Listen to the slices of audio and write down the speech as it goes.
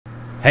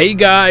Hey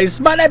guys,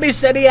 my name is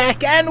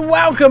Seniac and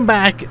welcome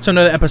back to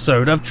another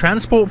episode of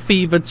Transport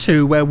Fever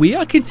 2, where we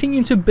are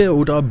continuing to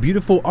build our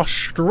beautiful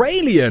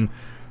Australian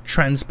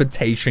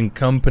transportation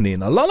company.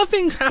 And a lot of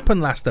things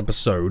happened last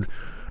episode.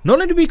 Not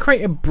only did we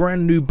create a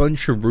brand new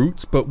bunch of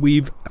routes, but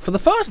we've, for the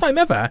first time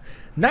ever,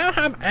 now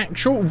have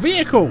actual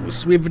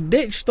vehicles. We've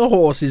ditched the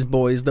horses,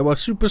 boys. They were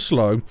super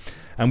slow.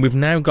 And we've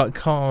now got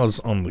cars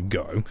on the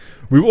go.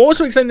 We've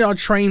also extended our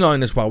train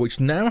line as well,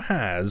 which now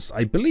has,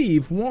 I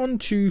believe, 1,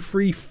 2,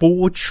 3,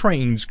 4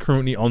 trains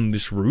currently on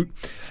this route.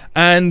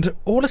 And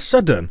all of a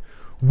sudden,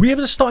 we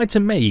have started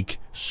to make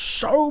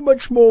so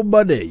much more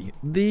money.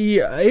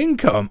 The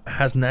income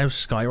has now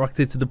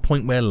skyrocketed to the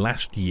point where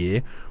last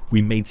year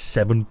we made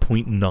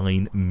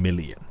 7.9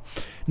 million.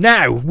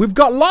 Now, we've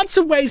got lots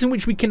of ways in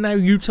which we can now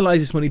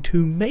utilize this money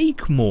to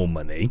make more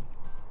money.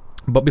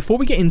 But before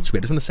we get into it,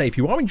 I just want to say, if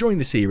you are enjoying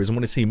the series and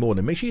want to see more,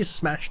 then make sure you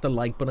smash the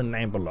like button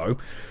down below.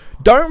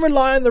 Don't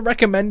rely on the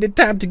recommended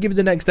tab to give you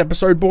the next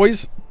episode,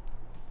 boys.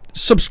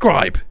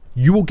 Subscribe.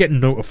 You will get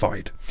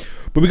notified.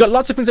 But we've got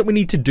lots of things that we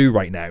need to do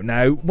right now.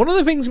 Now, one of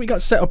the things we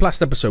got set up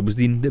last episode was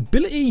the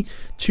ability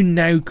to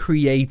now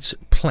create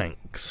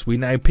planks. We're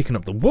now picking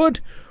up the wood.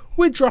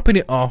 We're dropping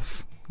it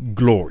off.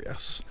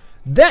 Glorious.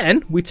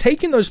 Then, we're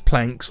taking those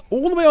planks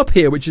all the way up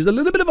here, which is a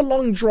little bit of a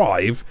long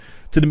drive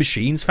to the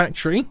machines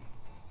factory.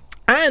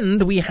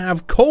 And we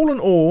have coal and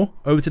ore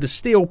over to the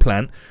steel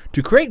plant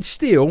to create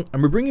steel,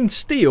 and we're bringing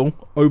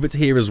steel over to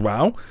here as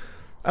well.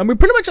 And we're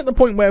pretty much at the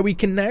point where we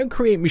can now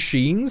create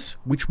machines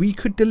which we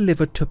could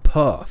deliver to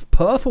Perth.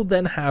 Perth will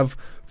then have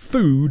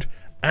food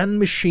and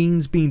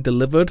machines being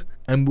delivered,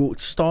 and we'll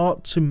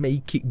start to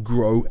make it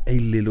grow a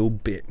little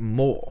bit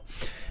more.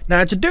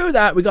 Now, to do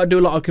that, we've got to do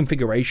a lot of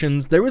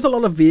configurations. There is a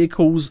lot of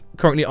vehicles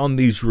currently on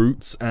these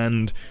routes,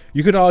 and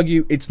you could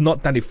argue it's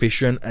not that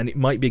efficient, and it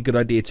might be a good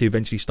idea to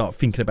eventually start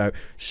thinking about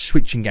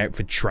switching out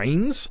for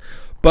trains.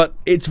 But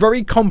it's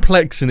very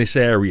complex in this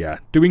area.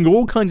 Doing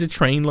all kinds of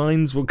train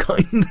lines will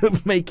kind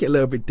of make it a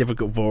little bit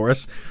difficult for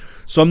us.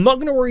 So I'm not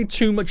going to worry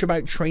too much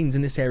about trains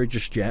in this area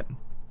just yet.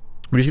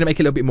 We're just going to make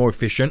it a little bit more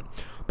efficient.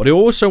 But I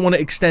also want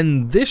to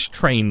extend this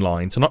train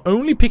line to not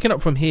only picking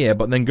up from here,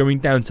 but then going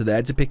down to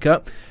there to pick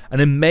up. And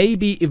then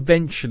maybe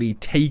eventually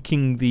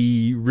taking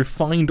the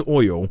refined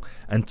oil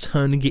and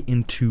turning it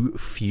into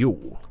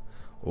fuel.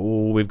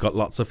 Oh, we've got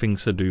lots of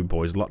things to do,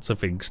 boys. Lots of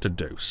things to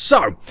do.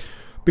 So,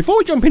 before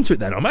we jump into it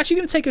then, I'm actually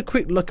going to take a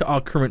quick look at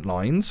our current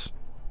lines.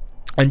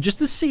 And just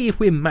to see if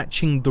we're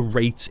matching the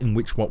rates in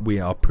which what we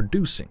are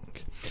producing.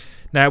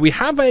 Now, we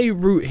have a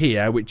route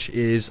here, which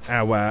is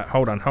our,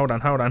 hold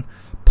on,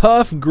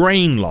 Perth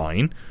grain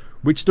line,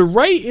 which the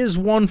rate is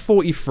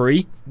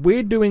 143.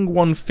 We're doing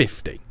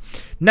 150.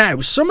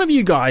 Now, some of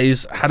you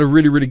guys had a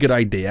really good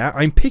idea.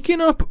 I'm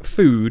picking up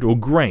food or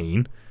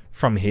grain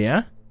from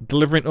here,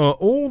 delivering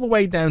all the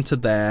way down to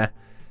there,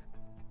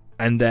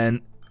 and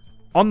then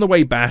on the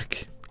way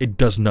back, it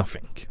does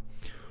nothing.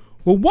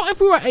 Well, what if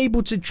we were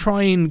able to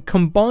try and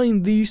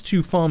combine these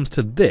two farms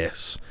to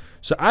this?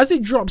 So as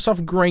it drops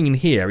off grain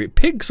here, it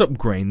picks up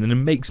grain and it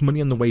makes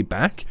money on the way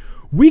back.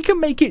 We can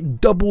make it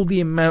double the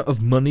amount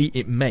of money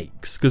it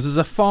makes, because there's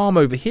a farm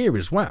over here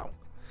as well.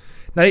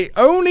 Now, it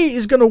only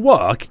is going to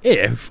work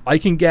if I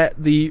can get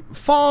the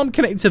farm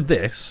connected to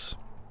this,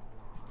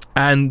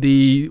 and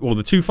the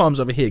two farms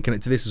over here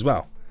connected to this as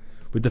well,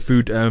 with the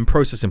food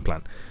processing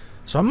plant.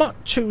 So I'm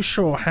not too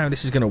sure how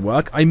this is going to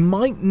work. I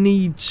might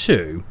need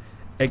to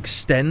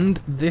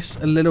extend this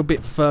a little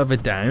bit further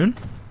down,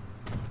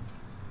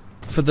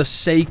 for the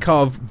sake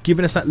of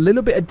giving us that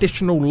little bit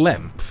additional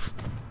length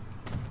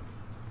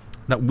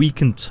that we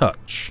can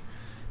touch.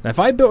 Now, if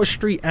I built a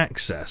street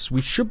access,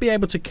 we should be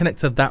able to connect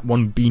to that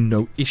one, be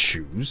no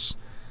issues.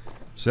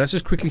 So let's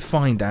just quickly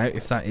find out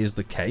if that is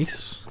the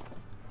case.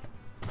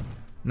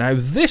 Now,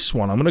 this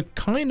one, I'm going to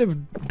kind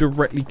of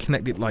directly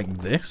connect it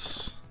like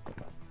this.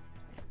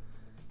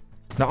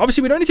 Now,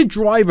 obviously, we don't need to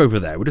drive over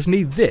there. We just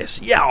need this.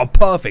 Yeah, oh,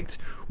 perfect.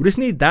 We just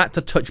need that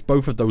to touch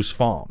both of those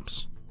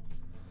farms.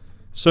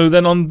 So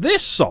then on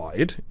this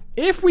side,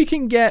 if we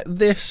can get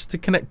this to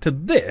connect to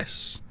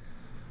this,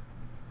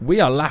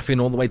 we are laughing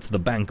all the way to the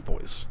bank,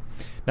 boys.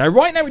 Now,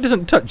 right now it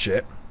doesn't touch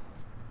it.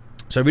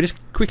 So we just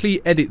quickly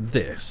edit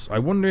this. I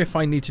wonder if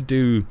I need to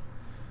do...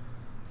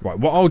 Right,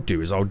 what I'll do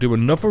is I'll do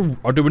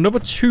another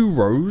 2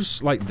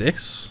 rows like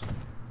this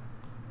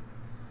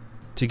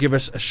to give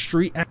us a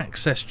street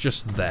access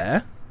just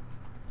there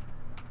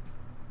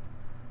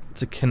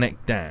to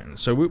connect down.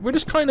 So we're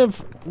just kind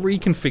of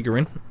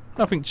reconfiguring.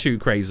 Nothing too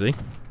crazy.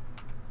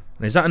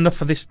 And is that enough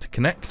for this to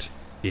connect?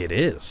 It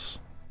is.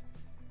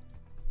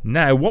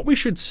 Now, what we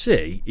should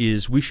see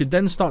is we should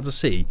then start to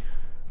see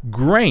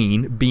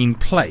grain being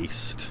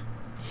placed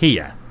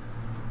here.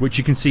 Which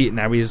you can see it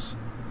now is...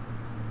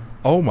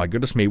 Oh my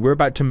goodness me, we're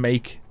about to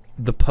make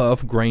the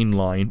Perth grain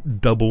line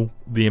double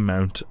the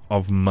amount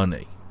of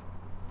money.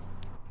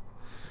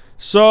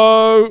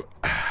 So,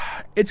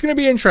 it's going to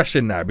be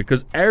interesting now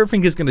because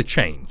everything is going to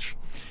change.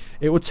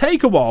 It will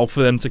take a while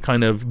for them to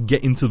kind of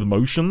get into the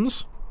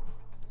motions,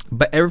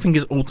 but everything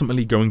is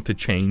ultimately going to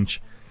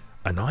change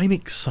And I'm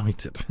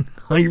excited.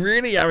 I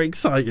really am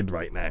excited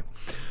right now.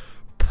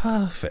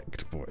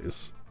 Perfect,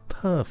 boys.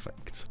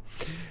 Perfect.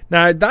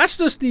 Now, that's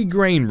just the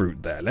grain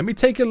route there. Let me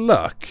take a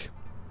look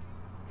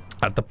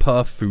at the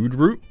per food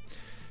route.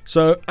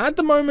 So, at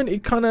the moment,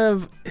 it kind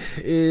of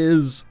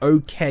is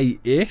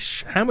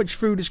okay-ish. How much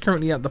food is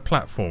currently at the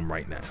platform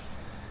right now?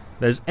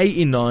 There's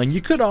 89.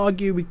 You could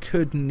argue we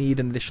could need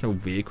an additional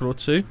vehicle or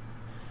two.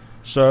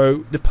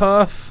 So, the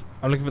perf...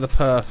 I'm looking for the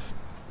perf...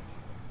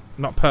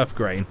 Not perf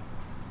grain.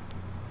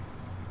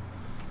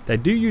 They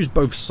do use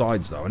both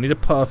sides, though. I need a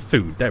perf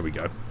food. There we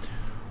go.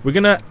 We're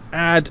going to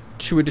add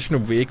 2 additional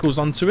vehicles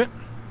onto it.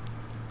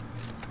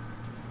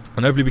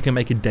 And hopefully we can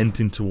make a dent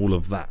into all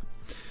of that.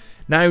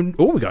 Now,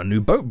 oh, we got a new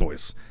boat,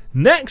 boys.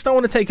 Next, I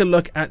want to take a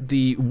look at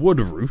the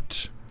wood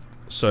route.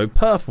 So,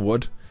 perf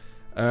wood.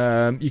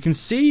 You can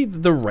see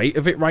the rate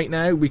of it right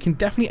now. We can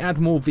definitely add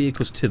more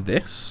vehicles to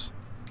this.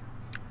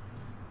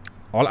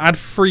 I'll add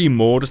 3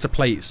 more just to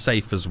play it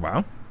safe as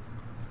well.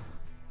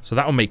 So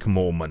that will make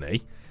more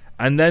money.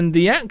 And then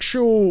the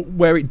actual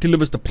where it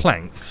delivers the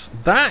planks,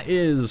 that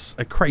is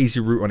a crazy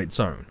route on its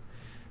own.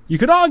 You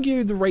could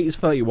argue the rate is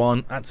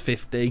 31, that's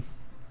 50.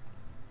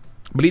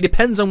 But it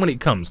depends on when it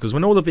comes, because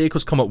when all the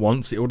vehicles come at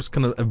once, it will just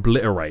kind of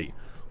obliterate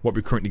what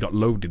we currently got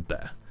loaded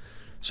there.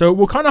 So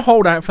we'll kind of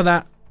hold out for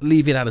that,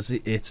 leave it as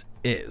it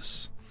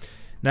is.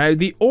 Now,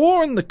 the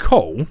ore and the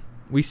coal,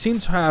 we seem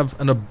to have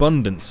an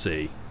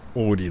abundancy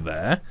already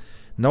there.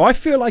 Now, I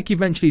feel like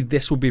eventually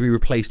this will be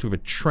replaced with a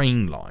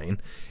train line.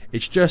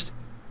 It's just,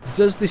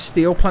 does this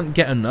steel plant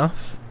get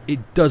enough?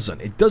 It doesn't.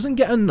 It doesn't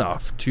get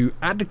enough to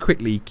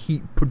adequately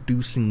keep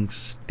producing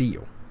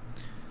steel.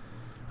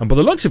 And by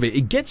the looks of it,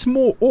 it gets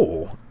more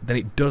ore than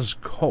it does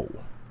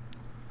coal.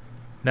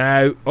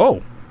 Now,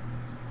 oh,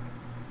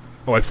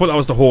 I thought that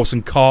was the horse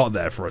and cart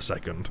there for a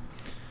second.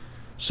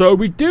 So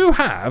we do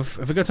have,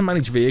 if I go to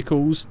manage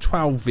vehicles,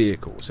 12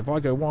 vehicles. If I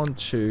go 1,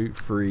 2,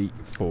 3,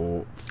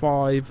 4,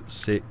 5,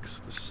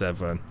 6,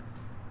 7,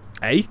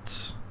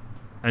 8,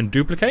 and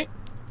duplicate.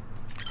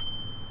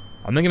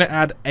 I'm then going to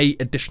add 8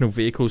 additional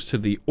vehicles to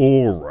the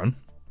ore run.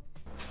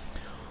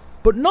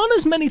 But not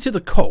as many to the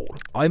coal.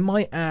 I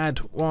might add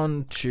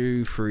 1,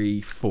 2,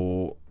 3,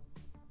 4,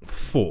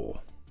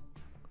 4.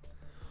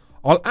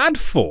 I'll add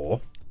 4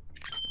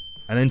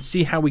 and then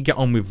see how we get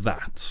on with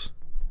that.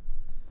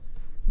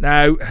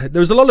 Now,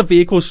 there's a lot of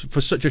vehicles for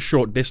such a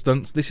short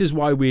distance. This is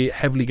why we're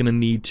heavily going to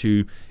need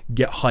to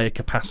get higher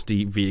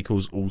capacity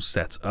vehicles all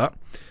set up.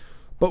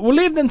 But we'll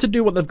leave them to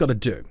do what they've got to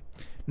do.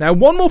 Now,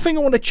 one more thing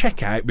I want to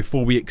check out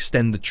before we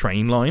extend the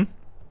train line.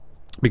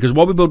 Because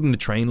while we're building the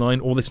train line,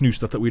 all this new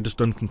stuff that we've just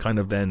done can kind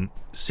of then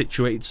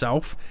situate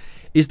itself.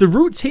 Is the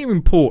routes here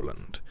in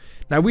Portland.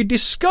 Now, we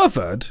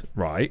discovered,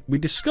 right,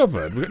 we've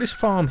got this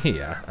farm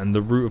here and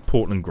the route of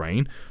Portland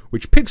grain,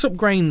 which picks up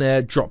grain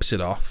there, drops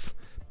it off.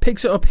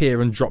 Picks it up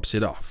here and drops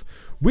it off.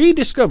 We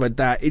discovered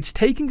that it's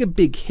taking a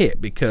big hit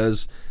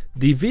because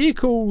the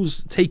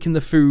vehicles taking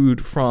the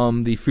food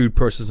from the food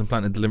processing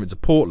plant and deliver it to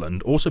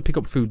Portland also pick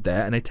up food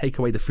there and they take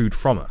away the food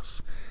from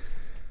us.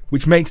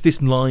 Which makes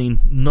this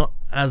line not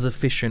as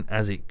efficient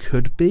as it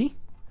could be.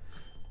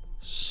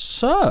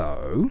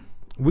 So,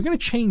 we're going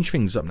to change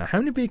things up now. How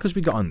many vehicles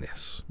we got on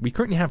this? We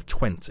currently have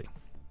 20.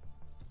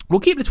 We'll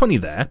keep the 20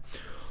 there.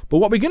 But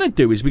what we're going to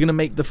do is we're going to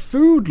make the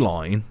food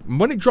line,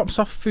 when it drops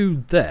off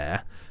food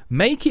there,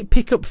 make it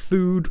pick up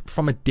food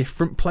from a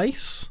different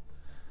place.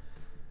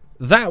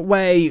 That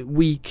way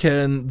we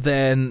can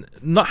then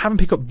not have them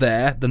pick up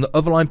there, then the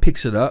other line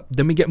picks it up,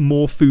 then we get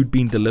more food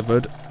being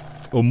delivered,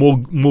 or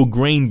more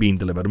grain being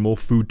delivered, and more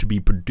food to be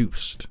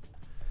produced.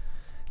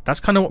 That's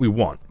kind of what we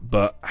want,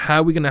 but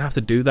how we're going to have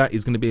to do that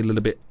is going to be a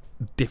little bit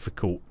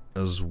difficult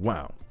as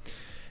well.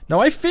 Now,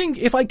 I think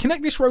if I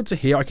connect this road to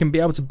here, I can be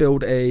able to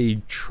build a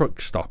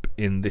truck stop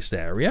in this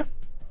area.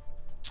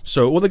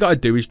 So all they got to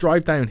do is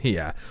drive down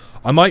here.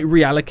 I might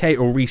reallocate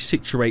or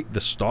resituate the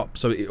stop.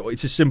 So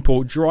it's a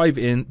simple drive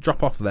in,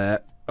 drop off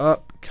there,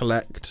 up,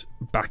 collect,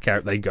 back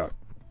out they go.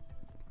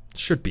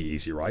 Should be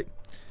easy, right?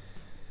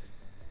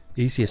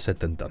 Easier said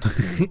than done.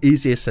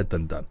 Easier said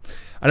than done.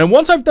 And then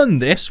once I've done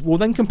this, we'll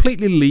then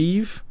completely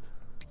leave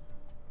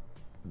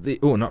the...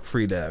 Oh, not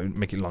free there.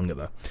 Make it longer,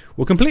 though.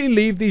 We'll completely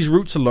leave these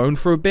routes alone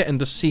for a bit and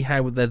just see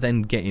how they're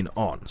then getting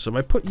on. So if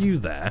I put you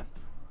there,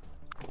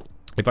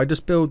 if I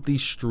just build the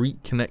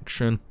street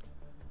connection...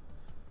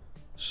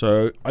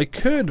 So I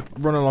could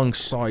run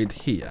alongside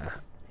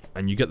here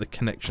and you get the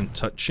connection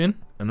touching.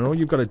 And all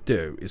you've got to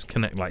do is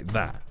connect like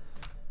that.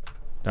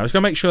 Now, I just got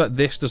to make sure that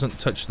this doesn't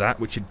touch that,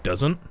 which it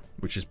doesn't,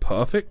 which is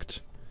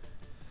perfect.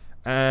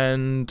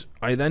 And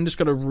I then just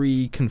got to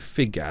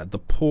reconfigure the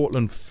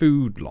Portland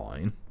food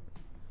line.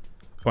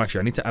 Oh,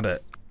 actually, I need to add a...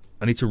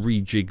 I need to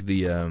rejig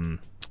the...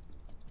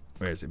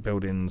 where is it?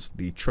 Buildings,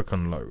 the truck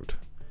unload.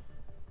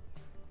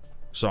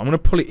 So I'm going to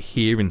pull it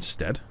here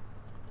instead.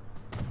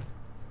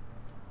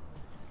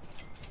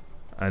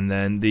 And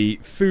then the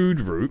food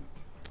route.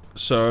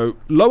 So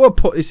lower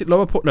port... Is it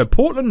lower port? No,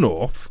 Portland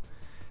North.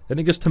 Then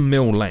it goes to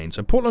Mill Lane.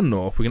 So Portland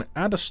North, we're going to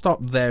add a stop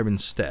there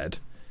instead.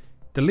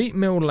 Delete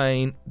Mill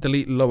Lane,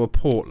 delete Lower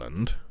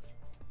Portland.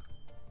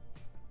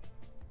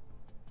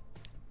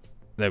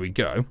 There we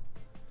go.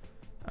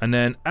 And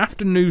then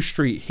after New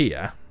Street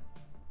here,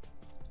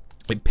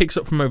 it picks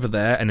up from over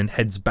there and then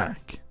heads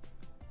back.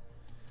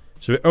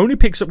 So it only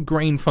picks up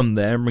grain from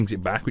there and brings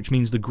it back, which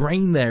means the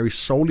grain there is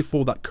solely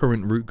for that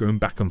current route going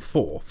back and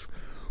forth.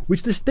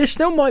 Which there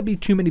still might be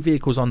too many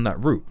vehicles on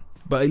that route,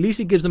 but at least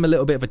it gives them a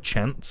little bit of a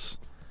chance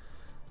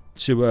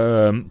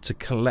to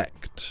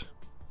collect.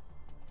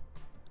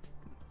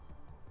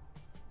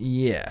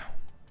 Yeah.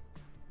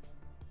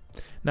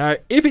 Now,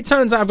 if it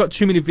turns out I've got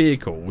too many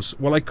vehicles,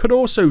 what I could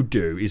also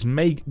do is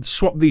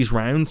swap these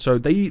round. So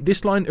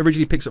this line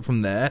originally picks up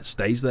from there,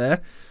 stays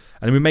there.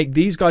 And we make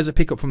these guys that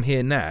pick up from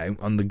here now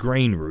on the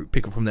grain route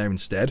pick up from there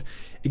instead.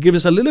 It gives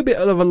us a little bit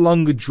of a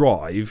longer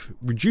drive,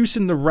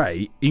 reducing the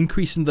rate,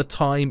 increasing the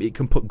time it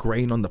can put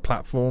grain on the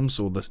platforms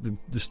or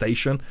the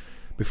station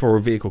before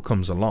a vehicle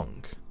comes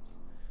along.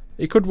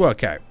 It could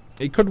work out.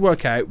 It could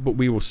work out, but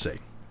we will see.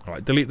 All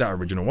right, delete that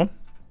original one.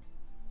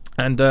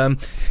 And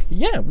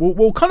yeah,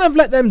 we'll kind of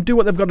let them do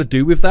what they've got to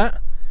do with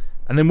that,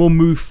 and then we'll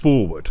move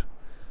forward.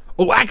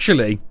 Oh,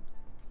 actually,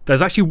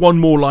 there's actually one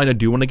more line I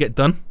do want to get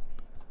done.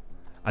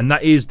 And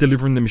that is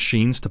delivering the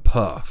machines to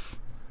Perth.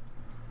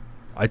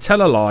 I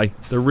tell a lie,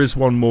 there is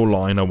one more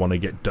line I want to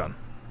get done.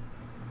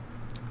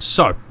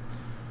 So,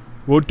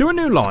 we'll do a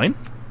new line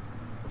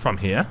from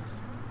here.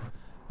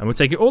 And we'll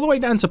take it all the way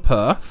down to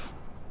Perth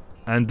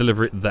and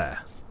deliver it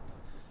there.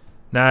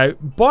 Now,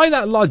 by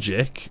that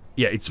logic,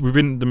 yeah, it's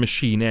within the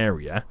machine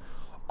area.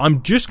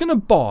 I'm just going to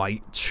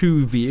buy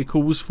 2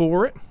 vehicles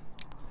for it.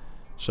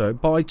 So,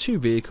 buy 2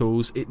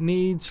 vehicles. It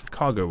needs,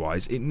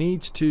 cargo-wise, it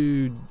needs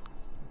to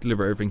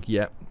deliver everything.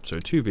 Yep. So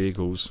 2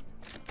 vehicles.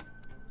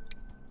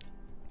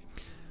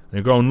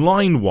 And go on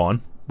line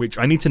 1, which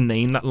I need to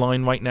name that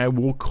line right now.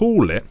 We'll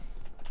call it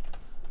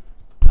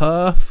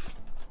Perth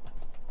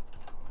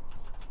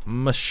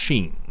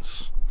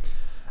Machines.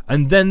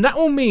 And then that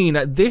will mean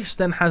that this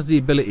then has the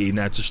ability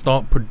now to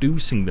start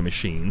producing the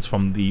machines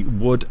from the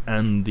wood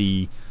and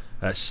the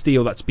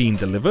steel that's being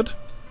delivered.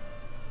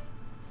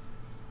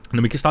 And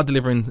then we can start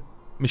delivering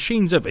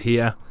machines over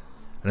here.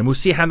 And then we'll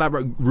see how that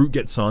route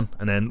gets on.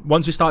 And then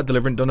once we start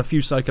delivering, done a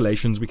few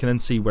circulations, we can then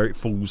see where it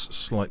falls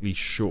slightly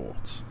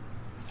short.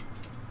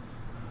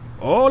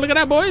 Oh, look at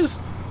that, boys.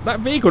 That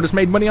vehicle just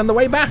made money on the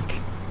way back.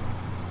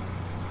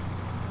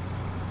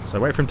 So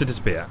wait for him to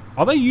disappear.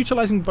 Are they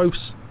utilizing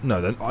both?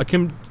 No, then I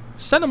can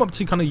set them up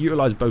to kind of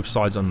utilize both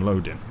sides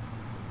unloading.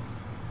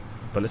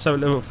 But let's have a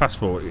little fast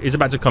forward. It's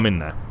about to come in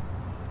now.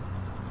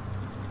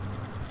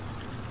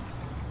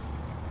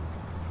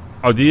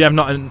 Oh, did he have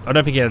not? I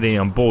don't think he had any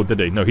on board, did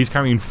he? No, he's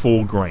carrying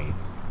 4 grain.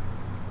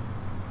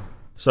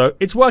 So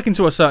it's working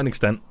to a certain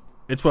extent.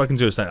 It's working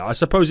to a extent. I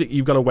suppose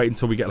you've got to wait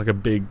until we get like a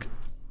big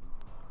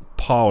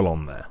pile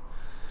on there.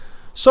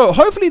 So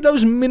hopefully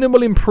those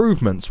minimal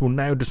improvements will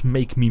now just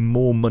make me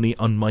more money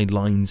on my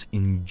lines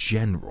in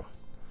general.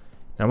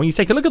 Now, when you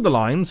take a look at the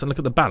lines and look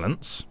at the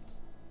balance,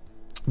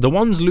 the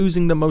ones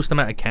losing the most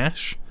amount of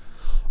cash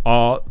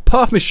are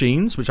Perth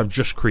Machines, which I've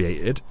just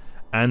created,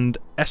 and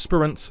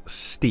Esperance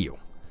Steel.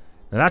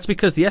 Now that's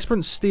because the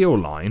Esperance Steel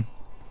line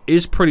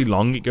is pretty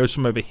long. It goes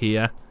from over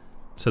here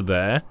to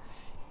there.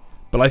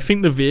 But I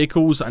think the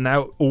vehicles are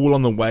now all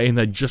on the way and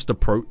they're just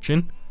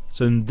approaching.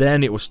 So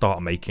then it will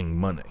start making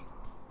money.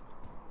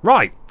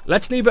 Right,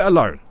 let's leave it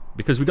alone.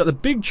 Because we've got the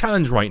big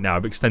challenge right now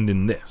of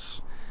extending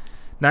this.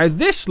 Now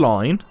this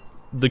line,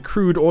 the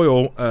crude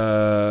oil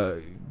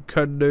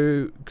Kanura?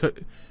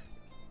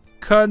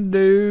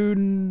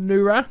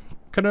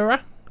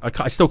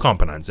 I still can't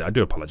pronounce it. I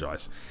do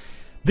apologize.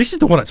 This is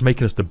the one that's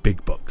making us the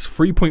big bucks.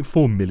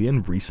 3.4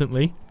 million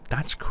recently.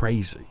 That's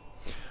crazy.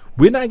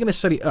 We're now going to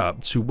set it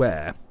up to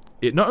where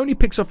it not only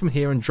picks up from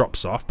here and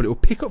drops off, but it will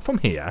pick up from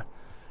here,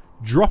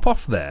 drop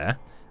off there,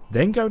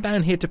 then go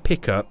down here to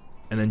pick up,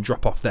 and then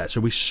drop off there.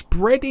 So we're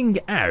spreading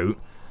out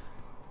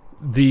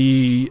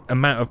the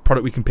amount of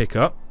product we can pick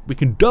up. We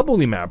can double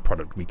the amount of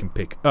product we can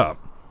pick up.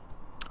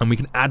 And we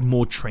can add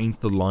more trains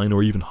to the line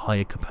or even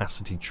higher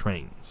capacity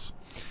trains.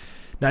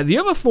 Now the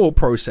other thought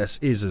process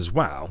is as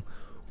well,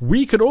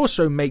 we could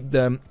also make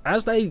them,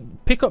 as they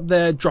pick up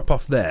there, drop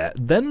off there,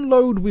 then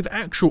load with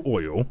actual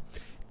oil,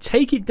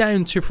 take it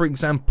down to, for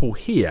example,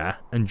 here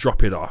and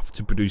drop it off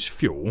to produce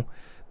fuel,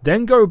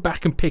 then go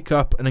back and pick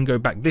up and then go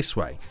back this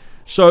way.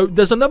 So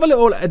there's another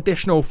little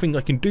additional thing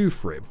I can do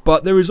for it,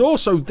 but there is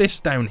also this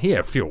down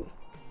here, fuel,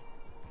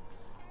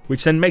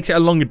 which then makes it a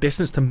longer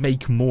distance to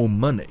make more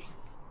money,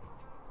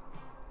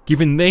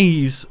 giving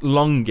these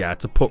longer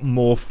to put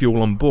more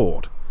fuel on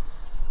board.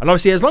 And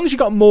obviously, as long as you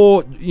got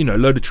more,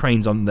 load of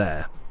trains on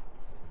there,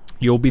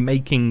 you'll be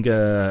making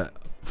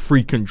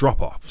frequent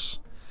drop-offs.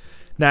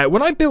 Now,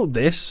 when I built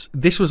this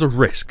was a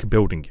risk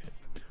building it.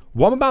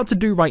 What I'm about to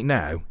do right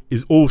now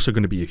is also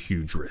going to be a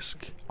huge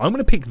risk. I'm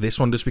going to pick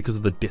this one just because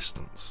of the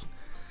distance.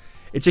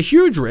 It's a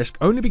huge risk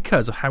only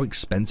because of how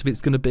expensive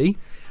it's going to be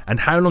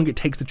and how long it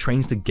takes the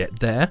trains to get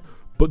there.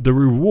 But the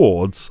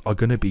rewards are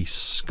going to be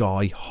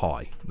sky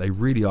high. They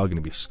really are going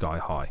to be sky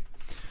high.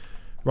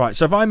 Right,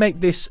 so if I make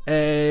this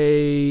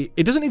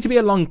it doesn't need to be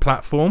a long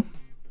platform.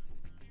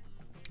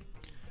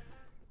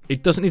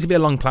 It doesn't need to be a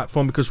long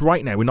platform because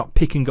right now we're not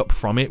picking up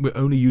from it. We're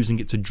only using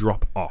it to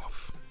drop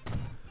off.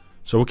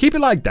 So we'll keep it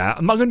like that.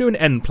 I'm not going to do an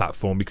end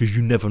platform because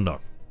you never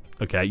know.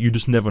 Okay, you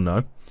just never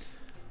know.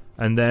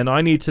 And then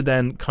I need to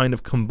then kind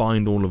of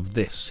combine all of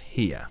this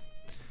here.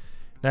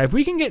 Now, if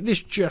we can get this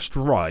just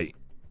right,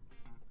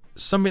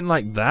 something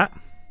like that.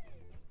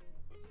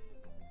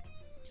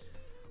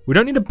 We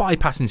don't need a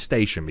bypassing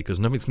station because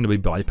nothing's going to be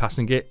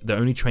bypassing it. The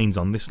only trains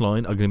on this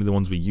line are going to be the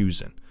ones we're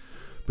using.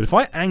 But if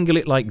I angle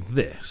it like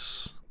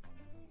this,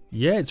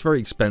 yeah, it's very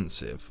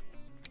expensive.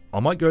 I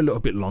might go a little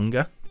bit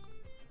longer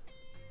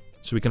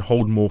so we can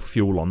hold more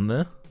fuel on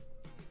there.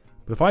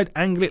 But if I'd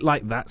angle it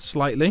like that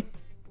slightly,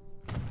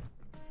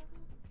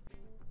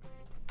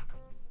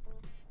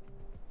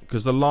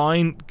 because the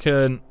line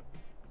can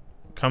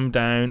come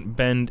down,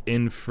 bend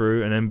in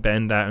through, and then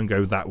bend out and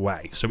go that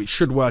way. So it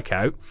should work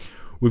out.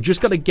 We've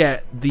just got to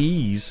get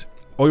these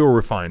oil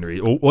refinery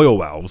or oil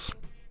wells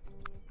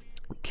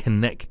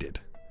connected.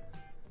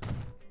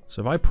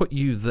 So if I put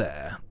you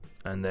there,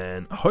 and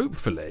then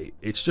hopefully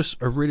it's just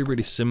a really,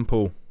 really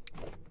simple...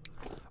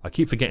 I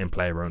keep forgetting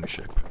player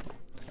ownership.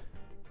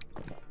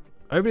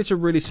 Hopefully it's a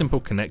really simple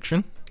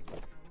connection.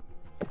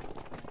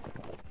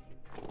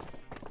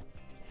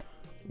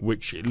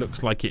 Which it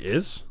looks like it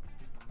is.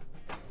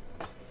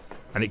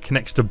 And it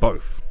connects to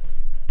both.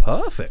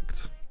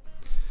 Perfect.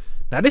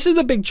 Now this is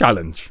the big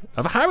challenge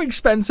of how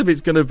expensive it's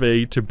going to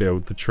be to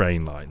build the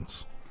train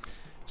lines.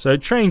 So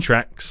train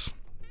tracks.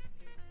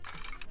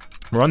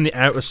 We're on the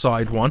outer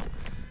side one.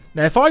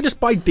 Now if I just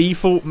by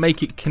default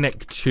make it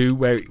connect to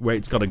where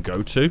it's got to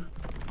go to,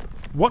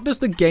 what does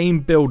the game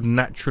build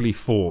naturally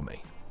for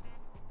me?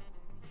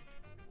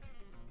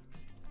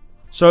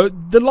 So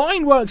the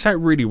line works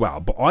out really well,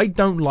 but I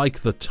don't like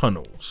the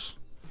tunnels.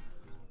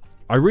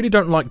 I really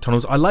don't like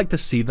tunnels. I like to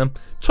see them.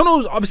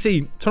 Tunnels,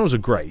 obviously, tunnels are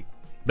great.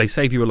 They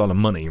save you a lot of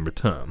money in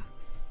return.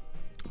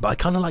 But I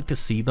kind of like to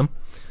see them.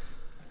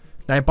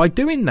 Now, by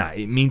doing that,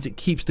 it means it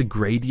keeps the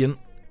gradient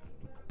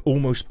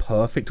almost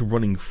perfect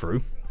running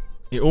through.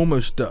 It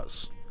almost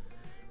does.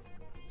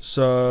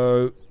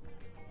 So,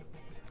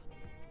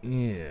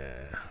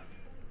 yeah.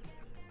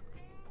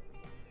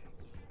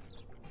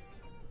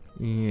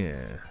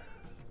 Yeah.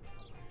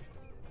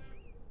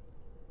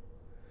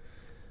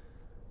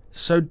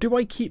 So, do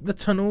I keep the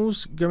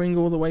tunnels going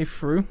all the way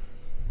through?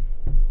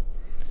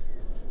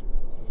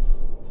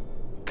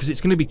 Because it's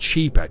going to be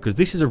cheaper, because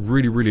this is a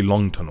really, really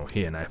long tunnel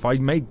here. Now, if I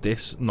made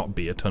this not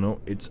be a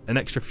tunnel, it's an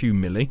extra few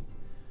milli.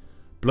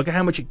 But look at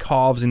how much it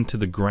carves into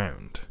the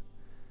ground.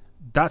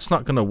 That's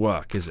not going to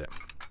work, is it?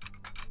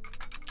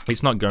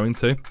 It's not going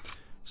to.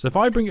 So if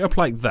I bring it up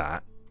like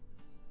that,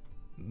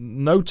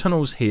 no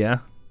tunnels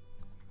here.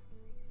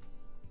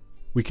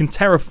 We can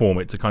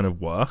terraform it to kind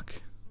of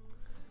work.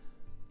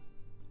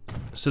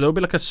 So there'll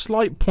be like a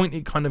slight point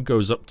it kind of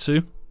goes up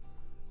to,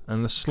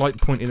 and the slight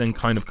point it then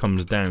kind of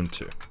comes down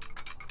to.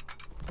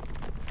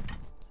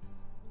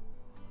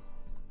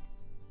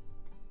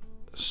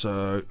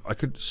 So I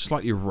could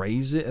slightly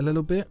raise it a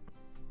little bit.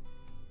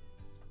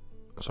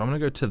 So I'm going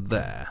to go to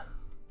there.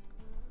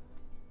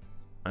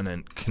 And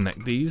then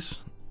connect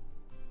these.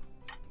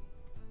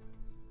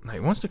 Now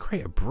it wants to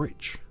create a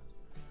bridge.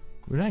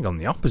 We've now gone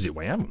the opposite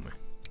way, haven't we?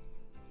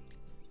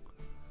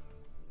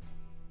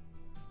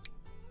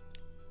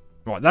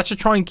 Right, that should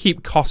try and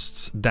keep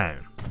costs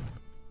down.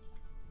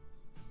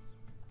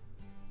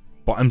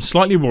 But I'm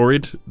slightly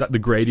worried that the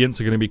gradients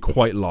are going to be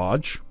quite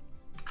large.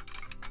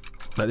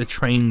 That the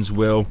trains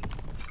will...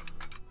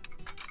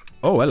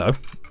 Oh, hello.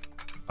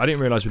 I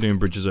didn't realise we're doing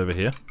bridges over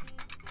here.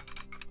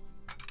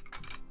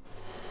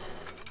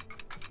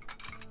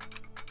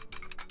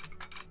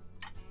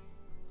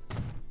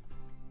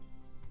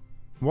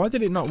 Why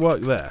did it not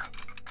work there?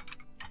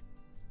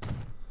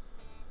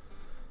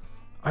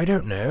 I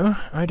don't know.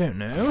 I don't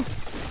know.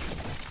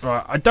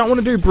 Right, I don't want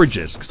to do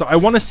bridges, because I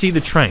want to see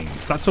the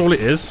trains. That's all it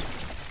is.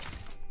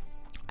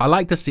 I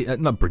like to see...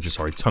 not bridges,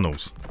 sorry,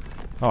 tunnels.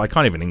 Oh, I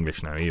can't even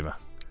English now, either.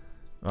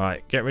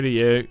 Alright, get rid of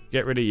you.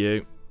 Get rid of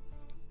you.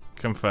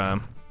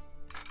 Confirm.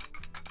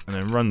 And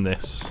then run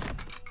this.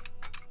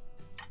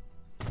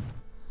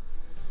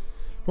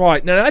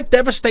 Right, now that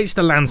devastates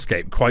the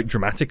landscape quite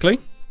dramatically.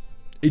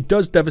 It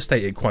does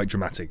devastate it quite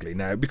dramatically.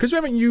 Now, because we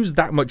haven't used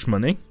that much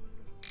money...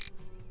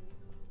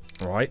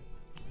 Right,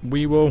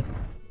 we will...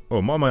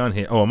 Oh, what am I on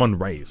here? Oh, I'm on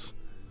raise.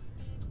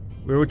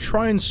 We will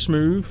try and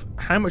smooth.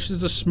 How much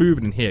does the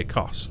smoothing in here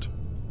cost?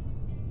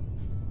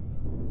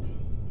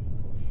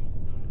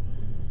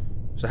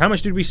 So how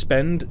much did we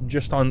spend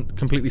just on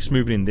completely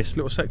smoothing in this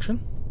little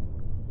section?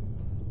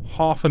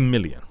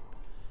 500,000.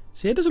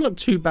 See, it doesn't look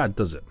too bad,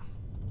 does it?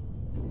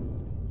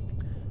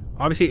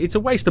 Obviously, it's a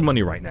waste of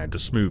money right now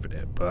just smoothing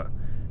it, but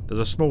there's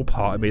a small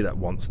part of me that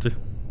wants to.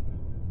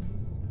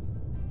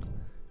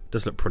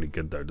 Does look pretty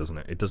good though, doesn't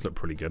it? It does look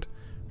pretty good.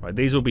 Right,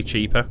 these will be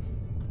cheaper.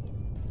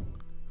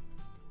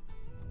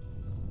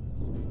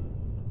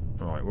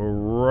 Alright,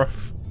 we'll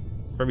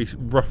very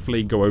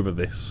roughly go over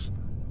this.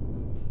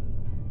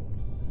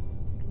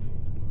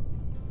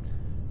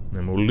 And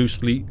then we'll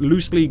loosely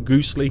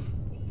goosely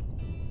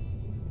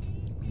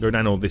Go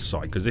down all this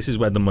side, because this is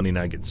where the money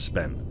now gets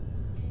spent.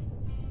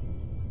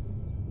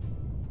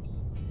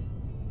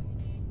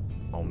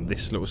 On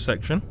this little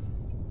section.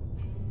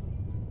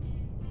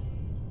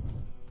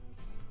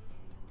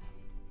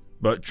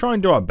 But try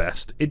and do our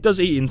best. It does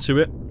eat into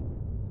it.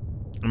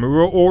 And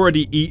we're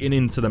already eating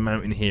into the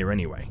mountain here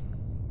anyway.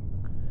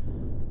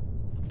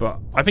 But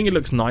I think it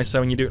looks nicer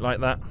when you do it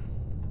like that.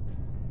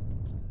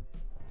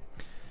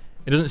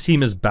 It doesn't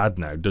seem as bad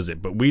now, does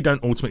it? But we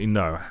don't ultimately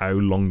know how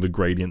long the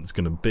gradient's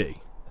going to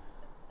be.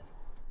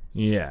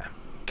 Yeah.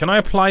 Can I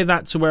apply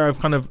that to where I've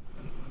kind of...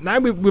 Now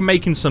we're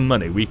making some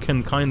money. We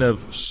can kind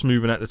of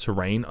smoothen out the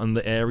terrain on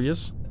the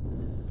areas.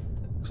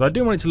 So I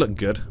do want it to look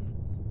good.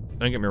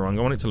 Don't get me wrong.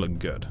 I want it to look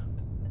good.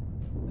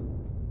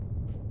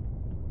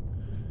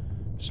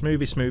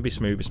 Smoothie, smoothie,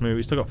 smoothie,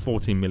 smoothie. Still got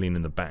 14 million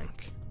in the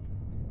bank.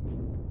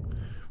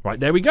 Right,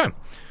 there we go.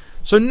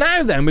 So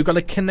now then, we've got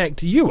to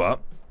connect you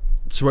up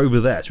to over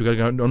there. So we've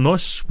got to go a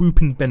nice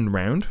swooping bend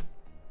round.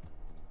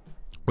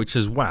 Which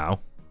as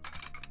well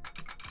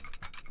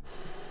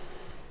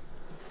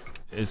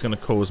is going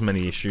to cause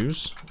many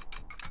issues.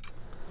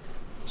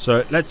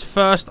 So let's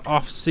first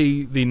off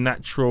see the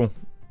natural...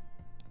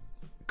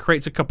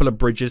 Creates a couple of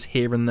bridges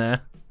here and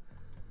there.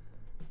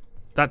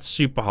 That's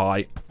super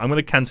high. I'm going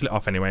to cancel it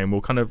off anyway, and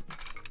we'll kind of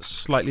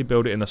slightly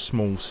build it in a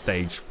small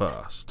stage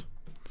first.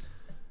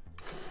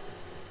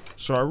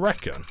 So I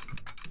reckon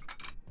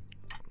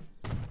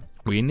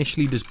we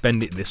initially just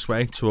bend it this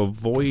way to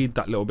avoid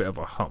that little bit of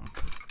a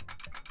hump.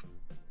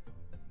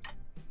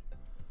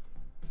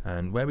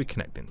 And where are we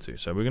connecting to?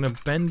 So we're going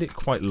to bend it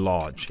quite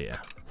large here.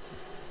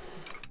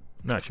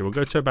 No, actually, we'll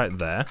go to about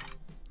there.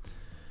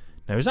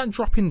 Now, is that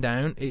dropping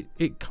down?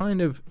 It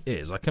kind of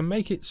is. I can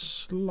make it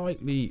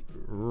slightly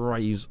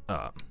raise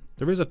up.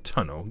 There is a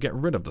tunnel. Get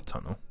rid of the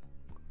tunnel.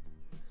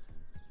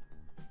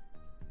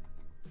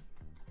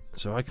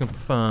 So I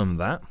confirm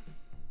that.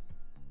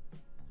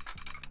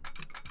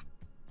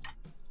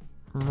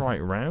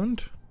 Right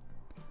round.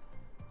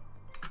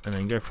 And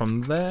then go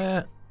from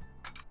there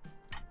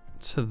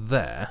to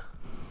there.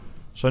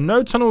 So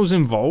no tunnels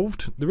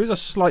involved. There is a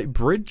slight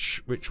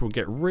bridge, which we'll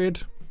get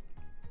rid.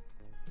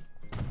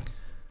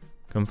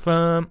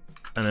 Confirm,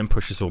 and then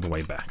push this all the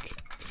way back.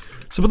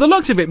 So by the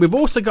looks of it, we've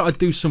also got to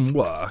do some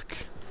work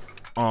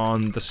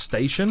on the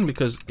station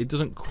because it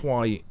doesn't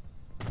quite...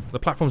 The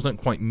platforms don't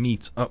quite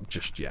meet up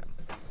just yet.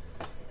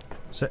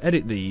 So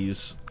edit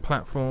these.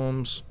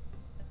 Platforms.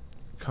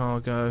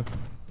 Cargo.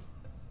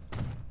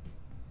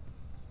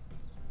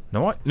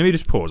 No, let me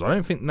just pause. I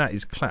don't think that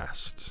is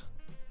classed.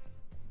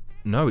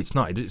 No, it's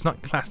not. It's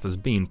not classed as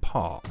being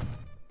part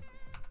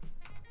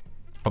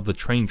of the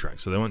train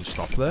track, so they won't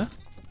stop there.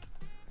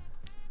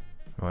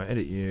 Right,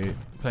 edit you,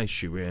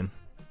 place you in.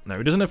 No,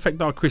 it doesn't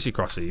affect our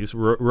crissy-crossies.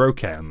 We're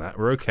okay on that.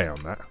 We're okay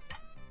on that.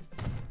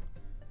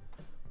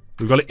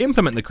 We've got to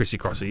implement the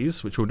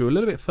crissy-crossies, which we'll do a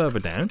little bit further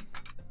down.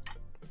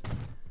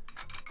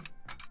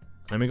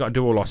 And we've got to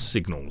do all our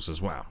signals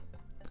as well.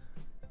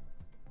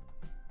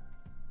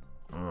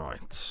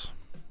 Alright.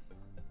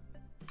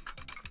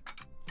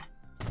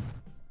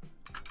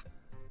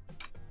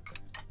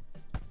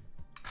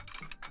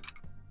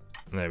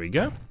 There we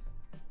go.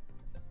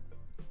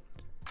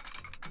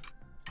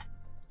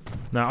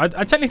 Now,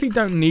 I technically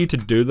don't need to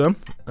do them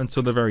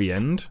until the very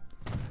end.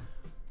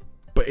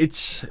 But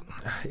it's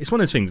one of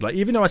those things, like,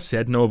 even though I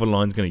said no other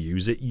line's going to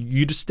use it,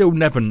 you just still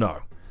never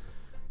know.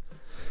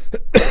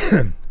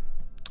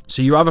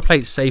 So you rather play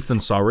it safe than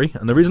sorry.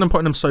 And the reason I'm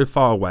putting them so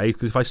far away is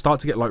because if I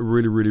start to get, like,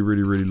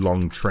 really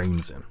long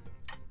trains in,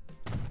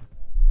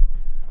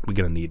 we're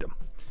going to need them.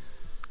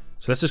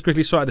 So let's just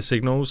quickly sort out the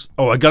signals.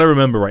 Oh, I got to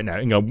remember right now.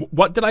 Hang on,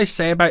 what did I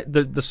say about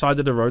the side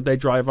of the road they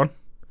drive on?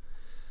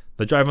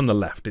 They drive on the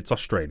left. It's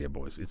Australia,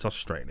 boys. It's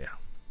Australia.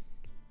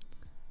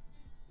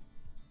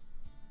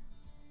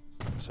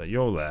 So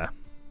you're there.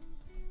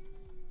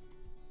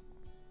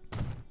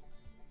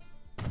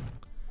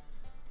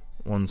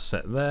 One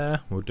set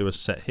there. We'll do a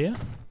set here.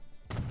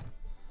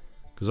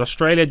 Because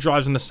Australia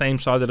drives on the same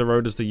side of the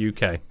road as the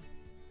UK.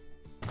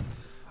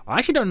 I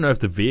actually don't know if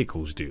the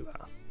vehicles do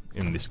that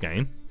in this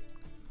game.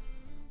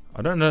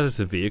 I don't know if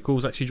the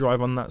vehicles actually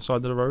drive on that side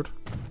of the road.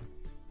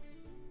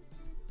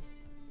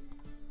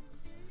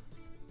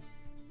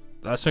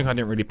 That's something I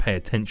didn't really pay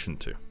attention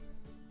to.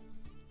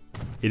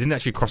 It didn't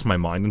actually cross my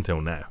mind until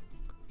now.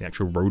 The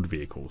actual road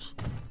vehicles.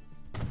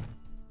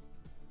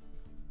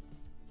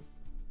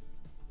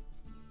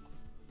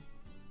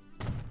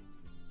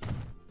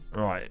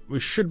 Right, we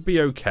should be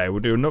okay.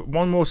 We'll do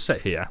one more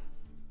set here.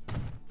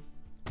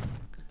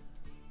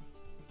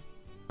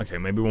 Okay,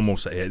 maybe one more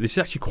set here. This is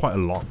actually quite a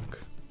long.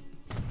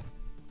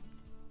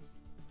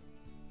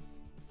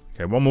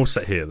 Okay, one more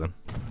set here then.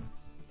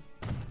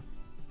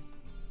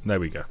 There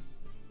we go.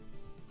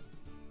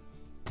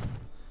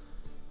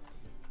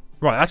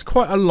 Right, that's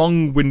quite a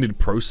long-winded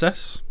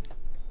process.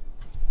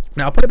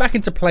 Now, I'll put it back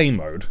into play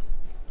mode.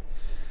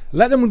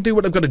 Let them do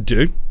what they've got to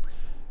do.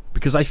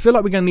 Because I feel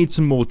like we're going to need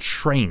some more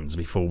trains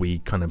before we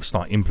kind of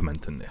start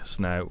implementing this.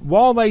 Now,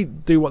 while they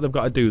do what they've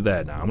got to do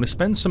there now, I'm going to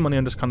spend some money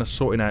on just kind of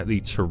sorting out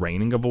the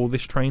terraining of all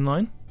this train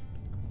line.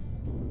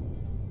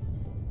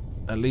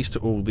 at least to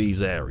all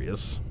these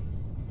areas.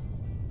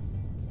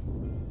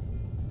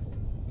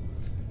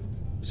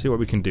 See what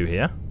we can do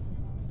here.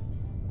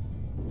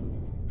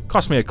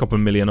 Cost me a couple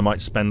million I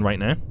might spend right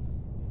now.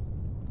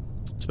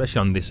 Especially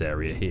on this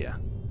area here.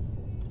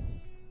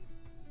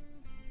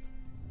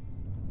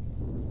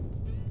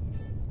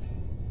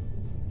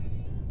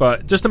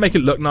 But just to make it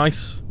look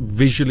nice,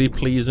 visually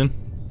pleasing,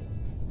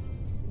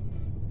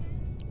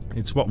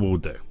 it's what we'll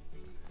do.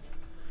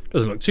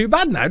 Doesn't look too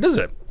bad now, does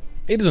it?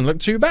 It doesn't look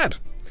too bad.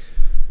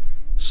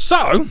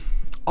 So,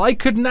 I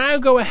could now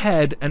go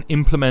ahead and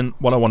implement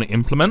what I want to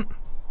implement.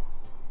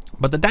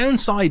 But the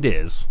downside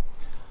is,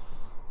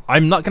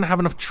 I'm not going to have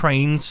enough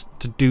trains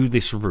to do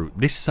this route.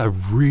 This is a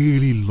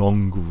really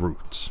long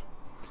route.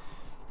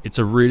 It's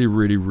a really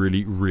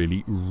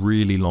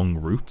long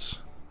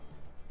route.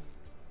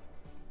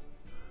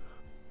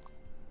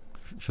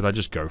 Should I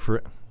just go for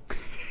it?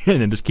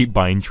 And then just keep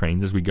buying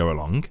trains as we go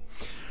along?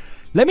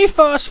 Let me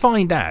first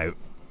find out,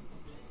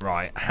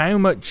 right, how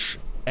much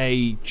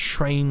a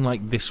train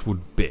like this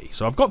would be.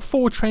 So I've got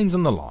 4 trains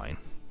on the line.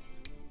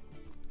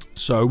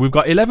 So we've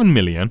got 11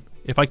 million.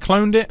 If I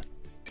cloned it...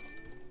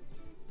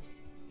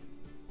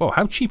 Whoa,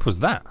 how cheap was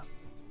that?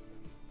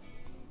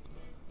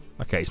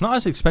 Okay, it's not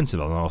as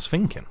expensive as I was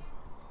thinking.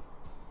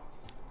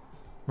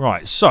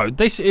 Right, so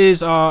this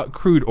is our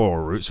crude oil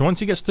route. So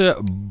once it gets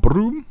to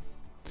Broom,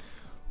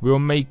 we'll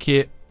make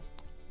it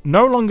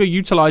no longer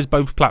utilize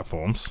both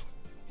platforms.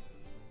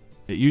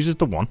 It uses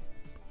the one.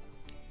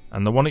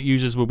 And the one it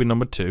uses will be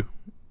number 2.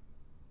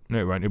 No,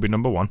 it won't. It'll be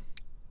number 1.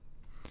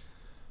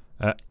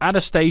 Add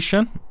a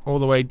station all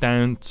the way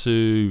down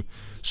to...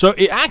 So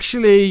it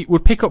actually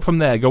would pick up from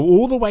there, go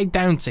all the way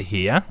down to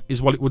here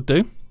is what it would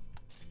do.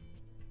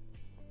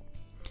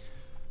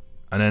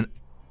 And then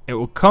it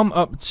will come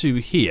up to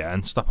here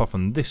and stop off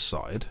on this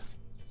side.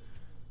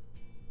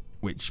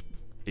 Which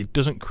it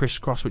doesn't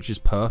crisscross, which is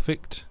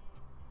perfect.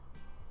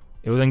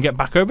 It will then get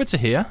back over to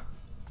here.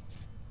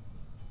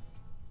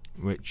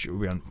 Which will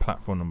be on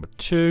platform number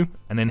 2.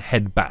 And then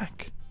head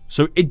back.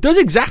 So it does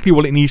exactly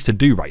what it needs to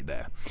do right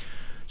there.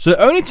 So the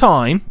only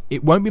time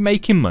it won't be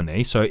making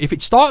money, so if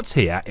it starts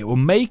here, it will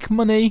make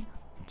money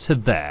to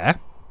there.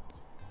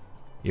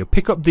 You'll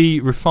pick up the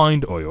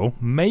refined oil,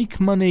 make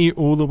money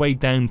all the way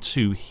down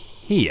to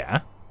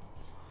here.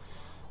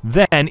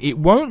 Then it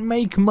won't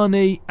make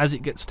money as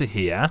it gets to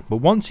here, but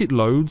once it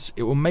loads,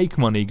 it will make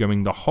money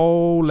going the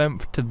whole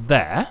length to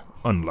there,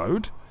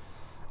 unload,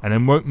 and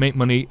then won't make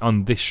money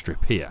on this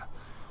strip here.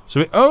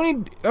 So it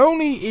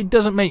only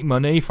doesn't make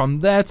money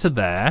from there to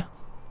there.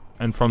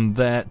 And from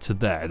there to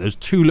there. There's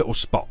 2 little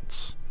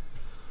spots.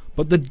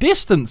 But the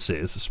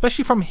distances,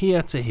 especially from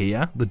here to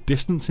here, the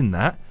distance in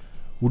that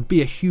would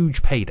be a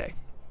huge payday.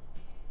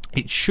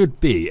 It should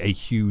be a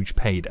huge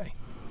payday.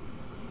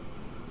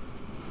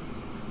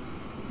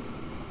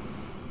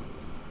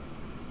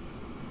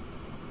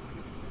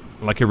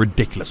 Like a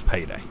ridiculous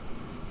payday.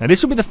 Now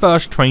this will be the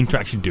first train to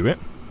actually do it.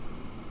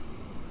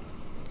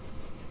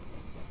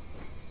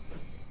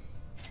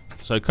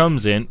 So it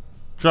comes in,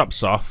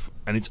 drops off,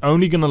 and it's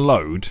only going to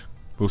load...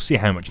 We'll see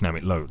how much now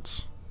it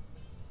loads.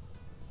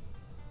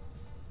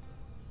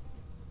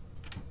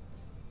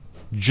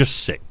 Just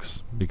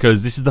 6.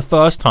 Because this is the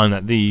first time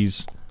that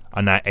these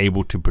are now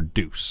able to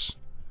produce.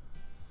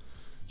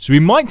 So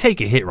we might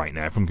take a hit right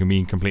now, if I'm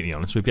being completely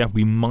honest with you.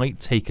 We might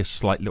take a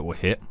slight little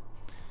hit.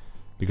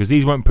 Because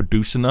these won't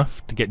produce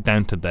enough to get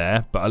down to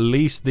there. But at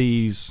least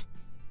these...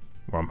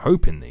 Well, I'm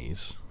hoping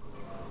these...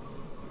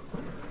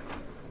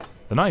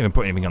 They're not even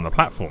putting anything on the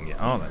platform yet,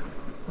 are they?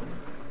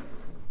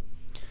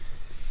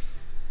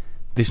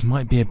 This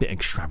might be a bit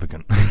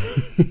extravagant.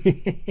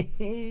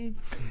 I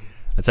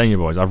tell you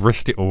boys, I've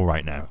risked it all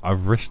right now.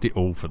 I've risked it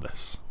all for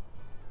this.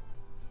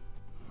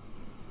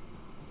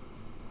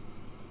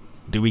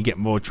 Do we get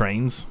more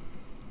trains?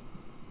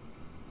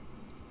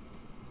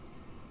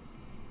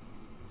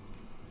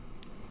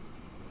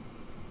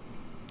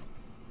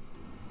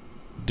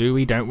 Do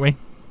we, don't we?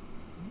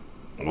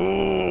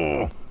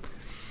 Oh.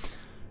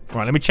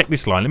 Right, let me check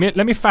this line.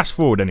 Let me fast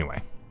forward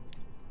anyway.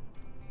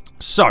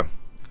 So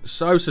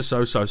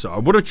I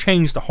would have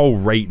changed the whole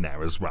rate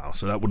now as well,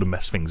 so that would have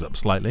messed things up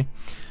slightly.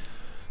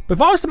 But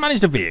if I was to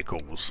manage the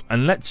vehicles,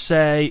 and let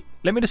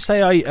me just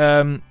say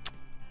I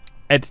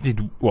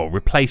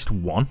replaced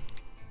 1.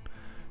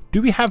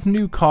 Do we have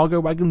new cargo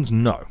wagons?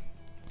 No.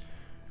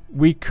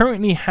 We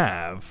currently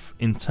have,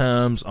 in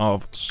terms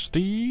of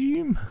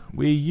steam,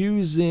 we're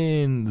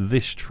using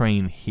this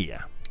train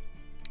here.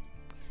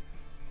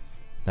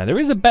 Now, there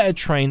is a better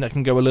train that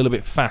can go a little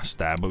bit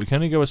faster, but we can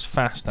only go as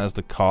fast as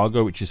the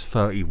cargo, which is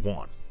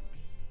 31.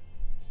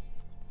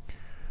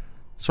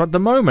 So at the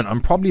moment,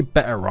 I'm probably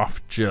better off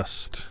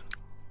just...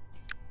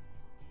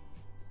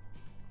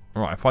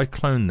 Right, if I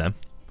clone them...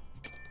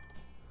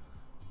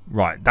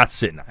 Right,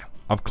 that's it now.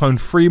 I've cloned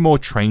 3 more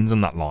trains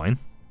on that line.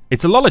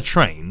 It's a lot of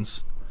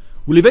trains.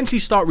 We'll eventually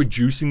start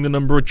reducing the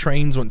number of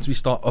trains once we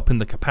start upping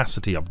the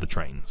capacity of the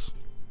trains.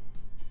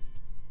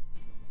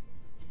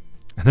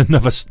 And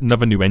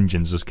another new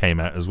engines just came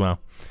out as well.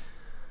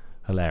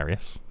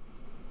 Hilarious.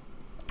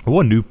 Oh,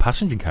 a new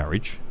passenger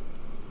carriage.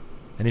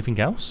 Anything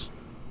else?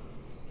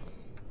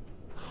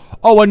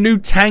 Oh, a new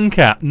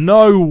tanker.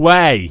 No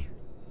way.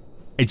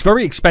 It's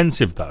very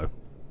expensive though,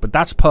 but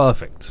that's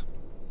perfect.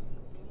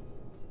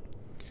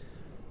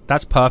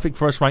 That's perfect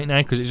for us right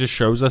now because it just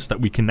shows us that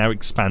we can now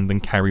expand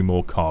and carry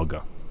more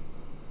cargo.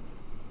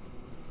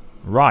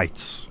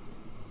 Right.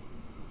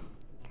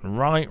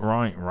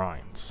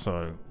 Right.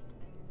 So,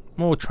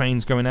 more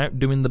trains going out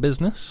doing the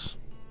business.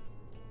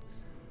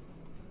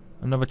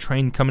 Another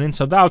train coming in.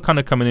 So they'll kind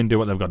of come in and do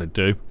what they've got to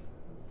do.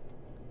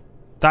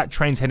 That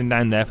train's heading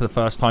down there for the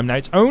first time now.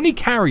 It's only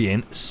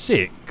carrying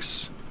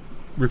 6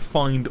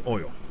 refined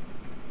oil.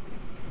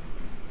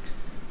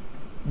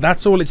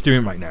 That's all it's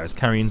doing right now, is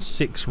carrying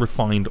 6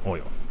 refined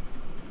oil.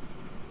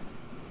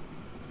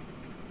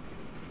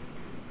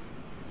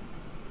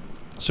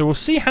 So we'll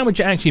see how much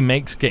it actually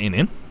makes getting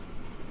in.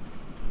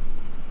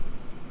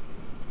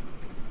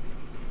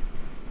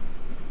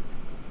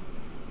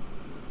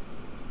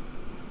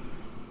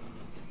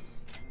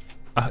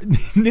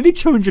 Nearly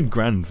 200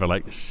 grand for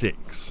like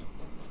 6.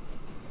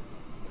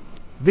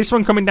 This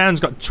one coming down's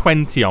got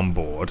 20 on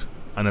board,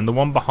 and then the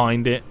one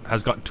behind it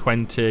has got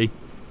 20.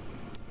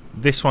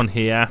 This one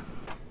here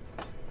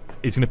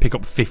is going to pick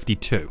up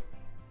 52.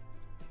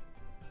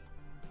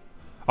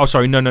 Oh,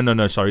 sorry,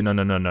 no, sorry,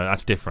 no,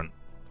 that's different.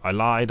 I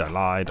lied.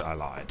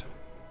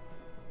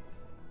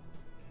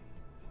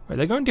 Wait,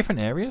 they're going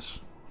different areas?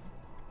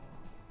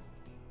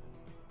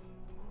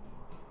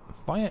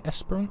 Via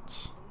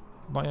Esperance?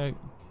 Via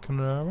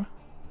Canara?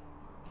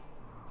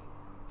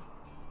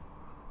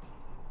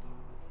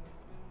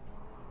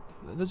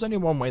 There's only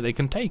one way they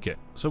can take it,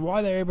 so why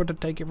are they able to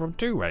take it from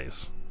 2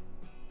 ways?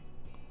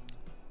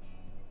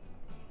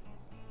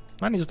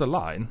 Managed a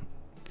line.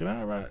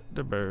 Canara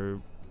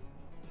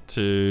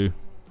to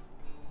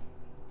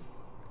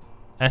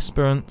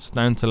Esperance,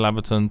 down to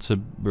Laverton to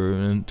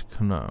Bruin to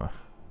Canara.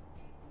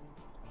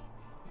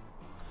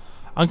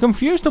 I'm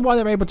confused to why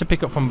they're able to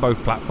pick up from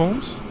both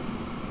platforms.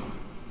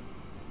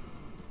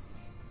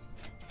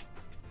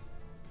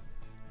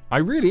 I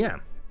really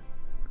am.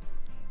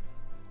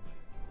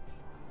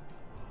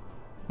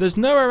 There's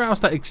nowhere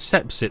else that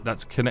accepts it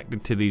that's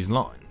connected to these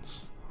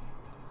lines.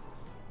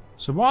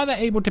 So why are they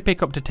able to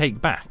pick up to take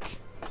back?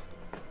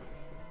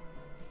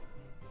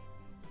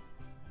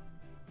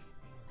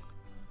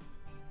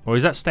 Or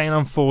is that staying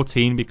on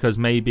 14 because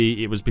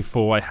maybe it was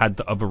before I had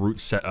the other route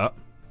set up?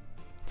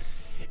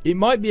 It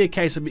might be a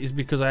case of it's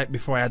because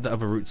before I had the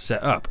other route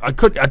set up. I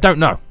don't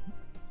know.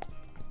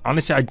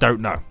 Honestly, I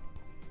don't know.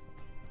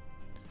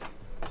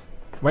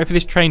 Wait for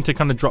this train to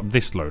kind of drop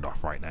this load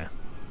off right now.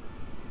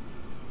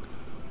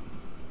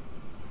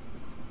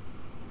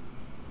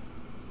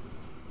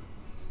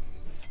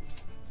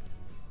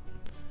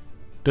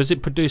 Does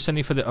it produce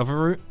any for the other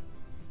route?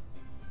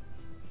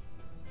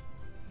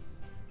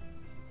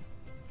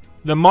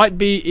 There might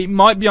be, it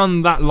might be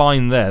on that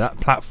line there,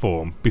 that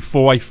platform,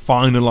 before I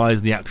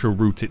finalise the actual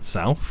route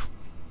itself.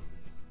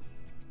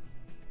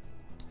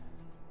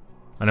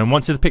 And then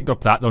once they've picked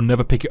up that, they'll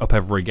never pick it up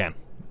ever again.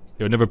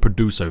 It'll never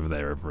produce over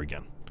there ever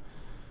again.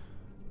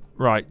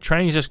 Right,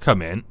 trains just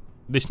come in.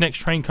 This next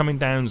train coming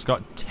down's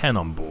got 10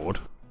 on board.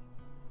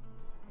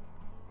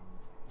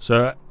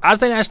 So, as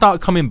they now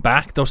start coming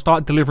back, they'll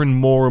start delivering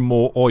more and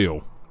more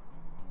oil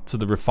to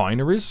the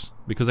refineries,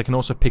 because they can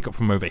also pick up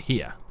from over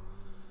here.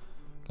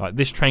 Like,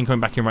 this train coming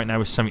back in right now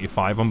is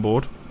 75 on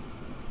board,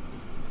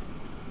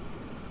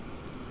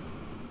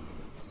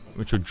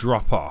 which will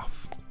drop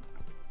off.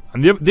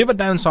 And the other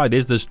downside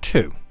is there's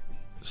 2.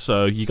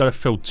 So, you got to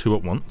fill 2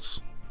 at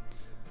once.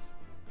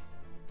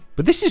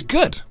 But this is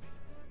good.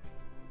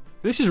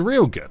 This is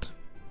real good.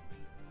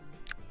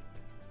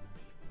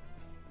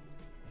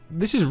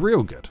 This is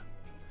real good.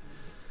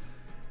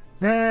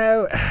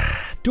 Now,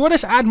 do I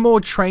just add more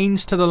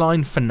trains to the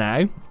line for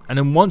now? And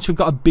then once we've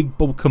got a big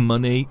bulk of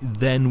money,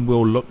 then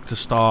we'll look to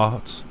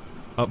start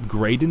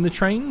upgrading the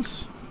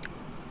trains.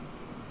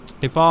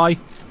 If I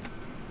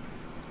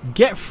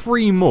get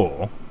 3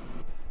 more...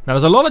 Now,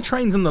 there's a lot of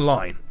trains on the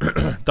line.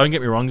 Don't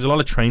get me wrong, there's a lot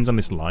of trains on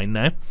this line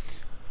now.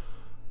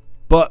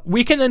 But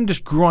we can then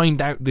just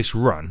grind out this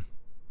run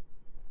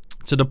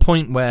to the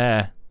point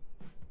where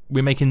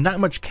we're making that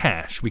much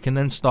cash. We can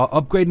then start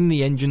upgrading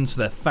the engines so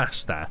they're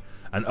faster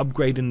and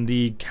upgrading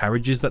the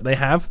carriages that they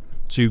have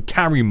to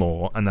carry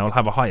more, and they'll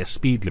have a higher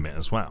speed limit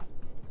as well.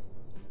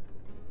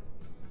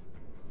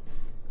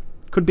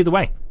 Could be the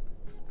way.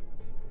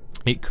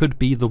 It could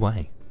be the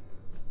way.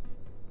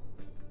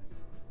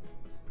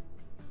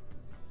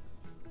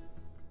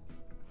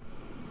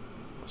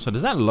 So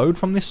does that load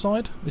from this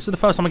side? This is the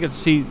first time I get to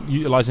see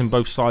utilising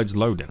both sides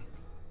loading.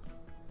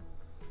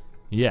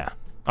 Yeah.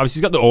 Obviously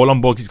he's got the oil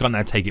on board, he's got to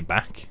now take it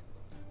back.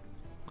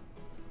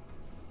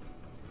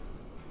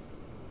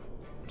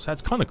 So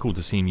it's kind of cool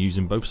to see him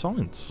using both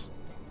sides.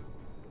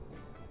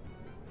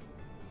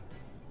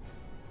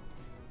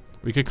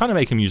 We could kind of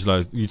make him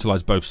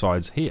utilise both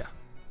sides here.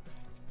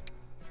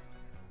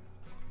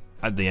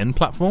 At the end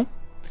platform.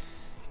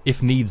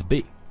 If needs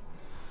be.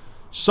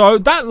 So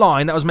that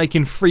line that was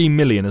making 3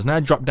 million has now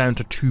dropped down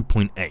to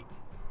 2.8.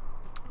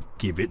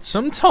 give it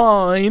some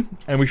time,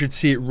 and we should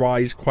see it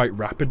rise quite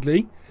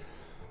rapidly.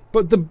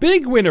 But the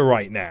big winner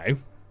right now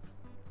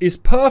is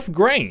Perf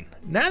Grain.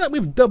 Now that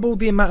we've doubled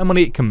the amount of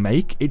money it can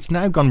make, it's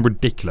now gone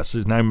ridiculous.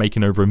 It's now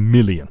making over $1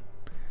 million.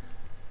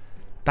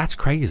 That's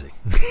crazy.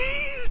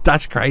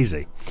 That's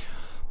crazy.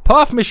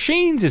 Perf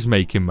Machines is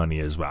making money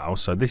as well,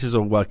 so this is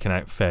all working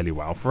out fairly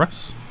well for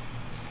us.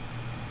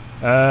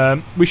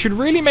 We should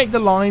really make the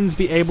lines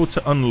be able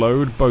to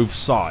unload both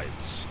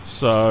sides.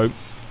 So,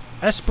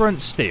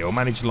 Esperance Steel,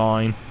 manage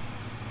line.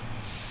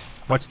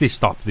 What's this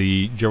stop?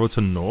 The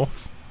Geraldton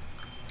North.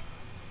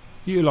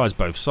 Utilise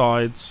both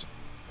sides.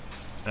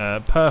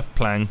 Perf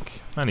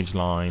Plank, manage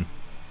line.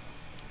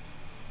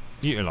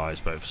 Utilise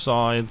both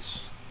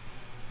sides.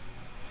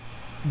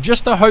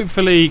 Just to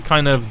hopefully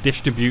kind of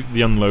distribute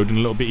the unloading a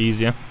little bit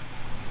easier.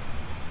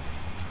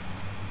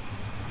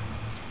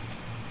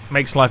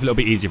 Makes life a little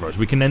bit easier for us.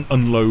 We can then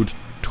unload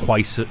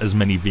twice as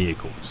many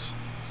vehicles.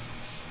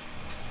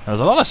 There's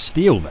a lot of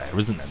steel there,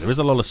 isn't there? There is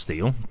a lot of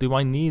steel. Do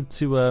I need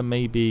to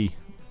maybe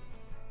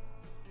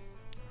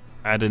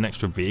add an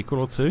extra vehicle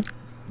or two?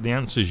 The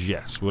answer is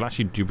yes. We'll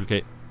actually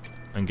duplicate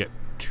and get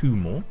 2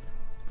 more.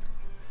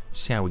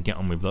 See how we get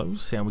on with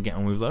those. See how we get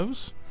on with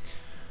those.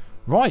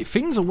 Right,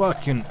 things are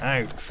working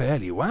out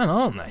fairly well,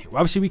 aren't they?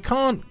 Obviously, we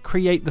can't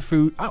create the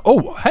food.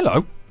 Oh,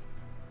 hello.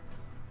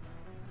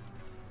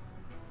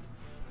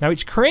 Now,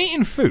 it's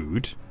creating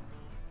food.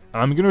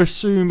 I'm going to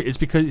assume it's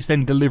because it's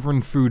then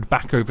delivering food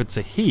back over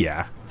to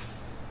here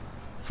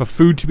for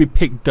food to be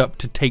picked up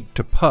to take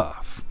to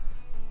Perth.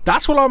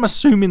 That's what I'm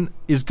assuming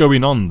is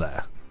going on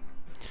there.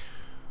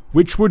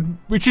 Which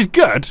is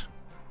good,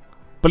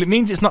 but it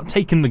means it's not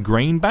taking the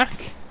grain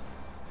back.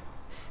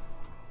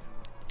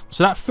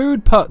 So that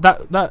food,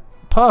 that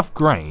Perf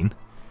grain,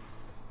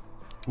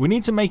 we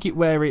need to make it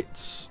where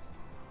it's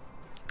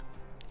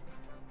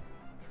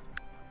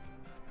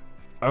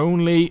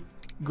only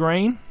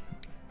grain.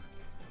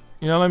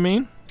 You know what I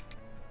mean?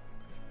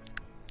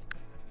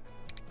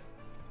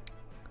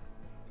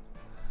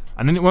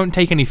 And then it won't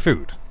take any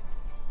food.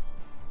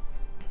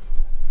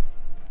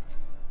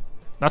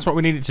 That's what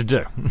we needed to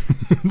do.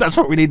 That's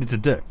what we needed to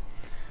do.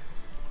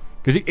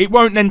 Because it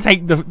won't then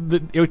take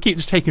it will keep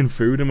just taking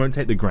food and won't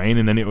take the grain,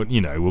 and then it will,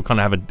 you know, we'll kind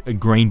of have a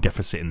grain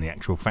deficit in the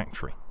actual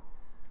factory.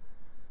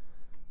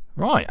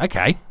 Right,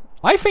 okay.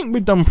 I think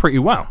we've done pretty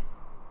well.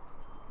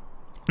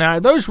 Now,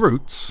 those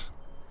routes,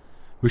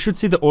 we should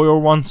see the oil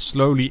one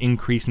slowly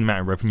increase in the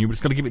amount of revenue. We're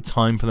just got to give it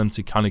time for them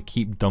to kind of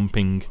keep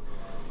dumping,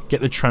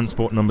 get the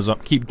transport numbers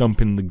up, keep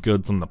dumping the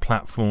goods on the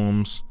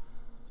platforms,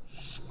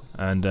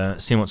 and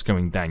see what's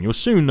going down. You'll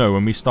soon know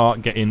when we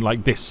start getting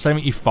like this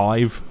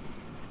 75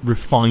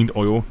 refined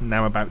oil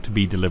now about to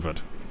be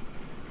delivered.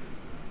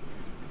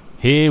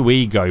 Here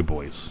we go,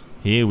 boys.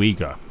 Here we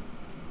go.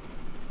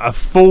 A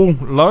full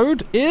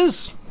load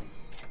is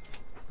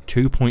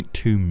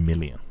 2.2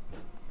 million.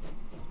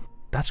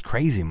 That's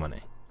crazy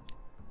money.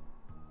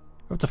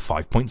 We're up to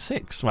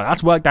 5.6. Well,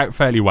 that's worked out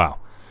fairly well.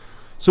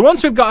 So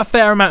once we've got a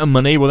fair amount of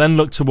money, we'll then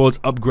look towards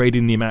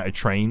upgrading the amount of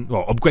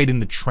upgrading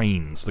the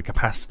trains, the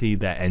capacity,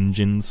 their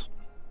engines,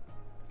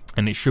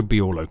 and it should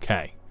be all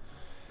okay.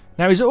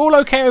 Now, is it all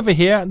okay over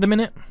here at the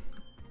minute?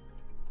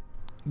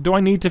 Do I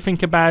need to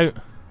think about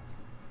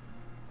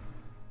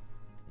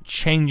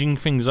changing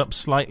things up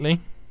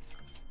slightly?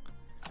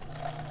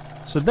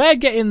 So they're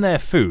getting their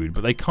food,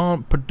 but they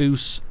can't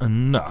produce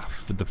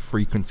enough with the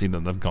frequency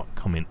that they've got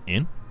coming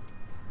in.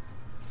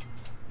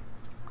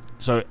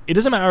 So it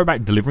doesn't matter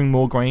about delivering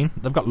more grain.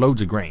 They've got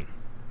loads of grain.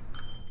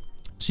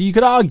 So you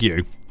could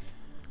argue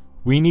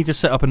we need to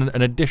set up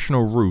an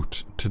additional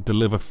route to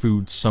deliver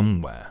food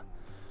somewhere.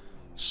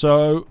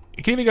 So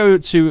you can either go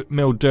to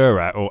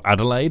Mildura or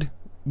Adelaide.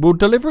 We'll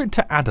deliver it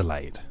to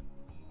Adelaide.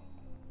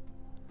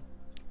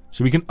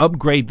 So we can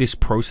upgrade this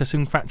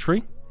processing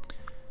factory.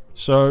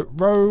 So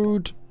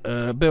road,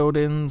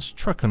 buildings,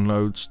 truck and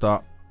load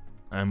stop,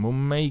 and we'll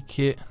make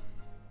it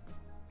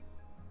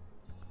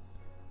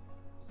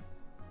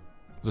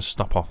just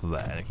stop off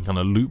there. And it can kind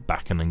of loop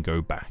back and then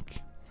go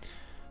back.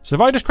 So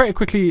if I just create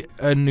quickly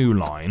a new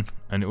line,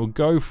 and it will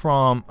go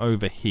from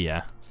over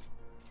here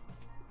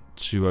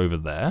to over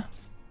there.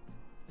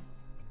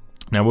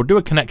 Now we'll do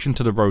a connection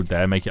to the road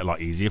there, make it a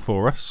lot easier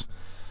for us.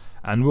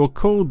 And we'll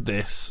call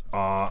this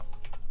our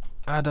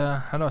how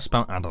do I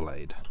spell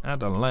Adelaide?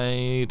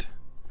 Adelaide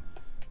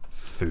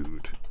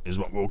food is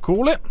what we'll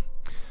call it.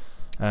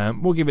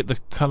 We'll give it the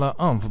colour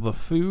of the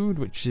food,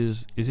 which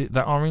is it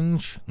that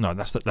orange? No,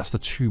 that's the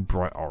too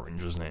bright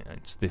orange, isn't it?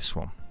 It's this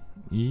one.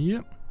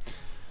 Yep.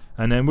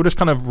 And then we'll just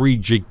kind of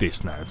rejig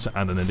this now to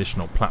add an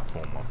additional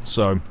platform on.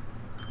 So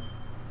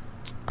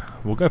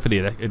we'll go for the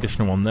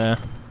additional one there.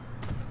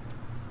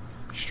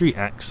 Street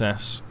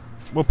access.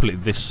 We'll put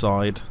it this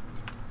side.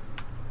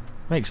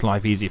 Makes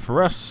life easy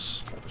for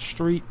us.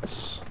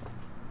 Streets.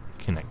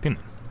 Connecting.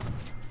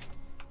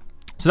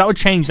 So that would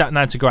change that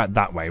now to go out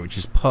that way, which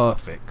is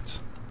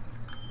perfect.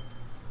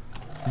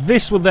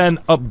 This will then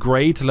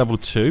upgrade to level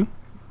 2.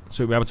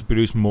 So we'll be able to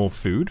produce more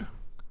food.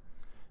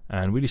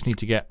 And we just need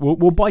to get...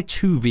 We'll buy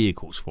 2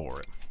 vehicles for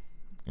it.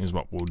 Is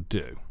what we'll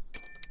do.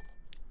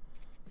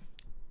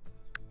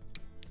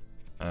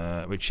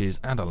 which is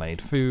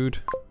Adelaide food.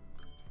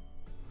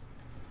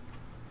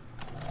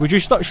 Which you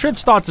should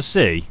start to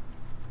see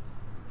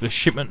the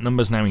shipment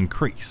numbers now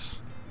increase.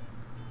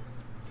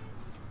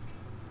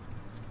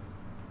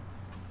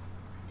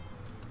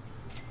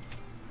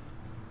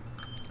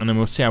 And then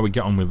we'll see how we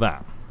get on with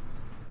that.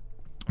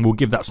 We'll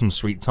give that some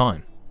sweet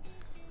time.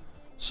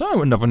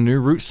 So, another new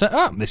route set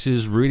up. This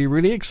is really,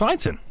 really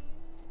exciting.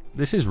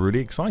 This is really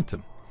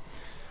exciting.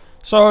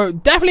 So,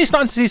 definitely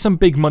starting to see some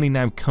big money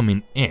now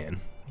coming in.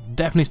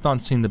 Definitely starting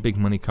to see the big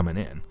money coming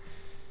in.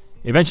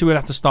 Eventually, we'll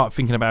have to start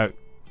thinking about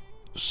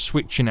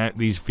switching out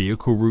these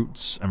vehicle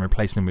routes and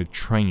replacing them with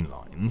train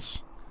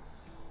lines.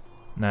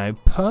 Now,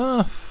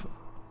 Perth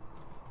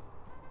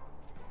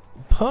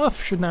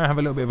should now have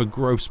a little bit of a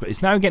growth, but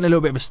it's now getting a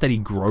little bit of a steady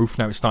growth.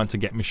 Now it's starting to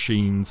get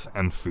machines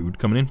and food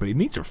coming in, but it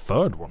needs a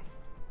third one,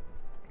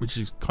 which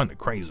is kind of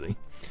crazy.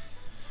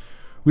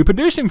 We're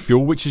producing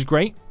fuel, which is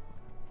great.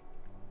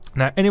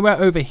 Now, anywhere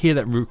over here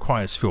that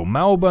requires fuel,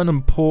 Melbourne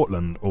and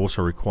Portland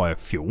also require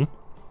fuel.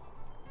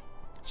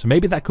 So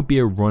maybe that could be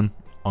a run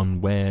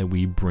on where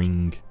we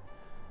bring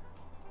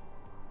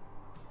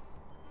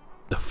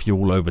the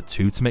fuel over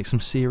to make some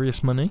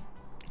serious money.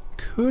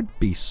 Could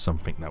be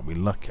something that we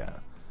look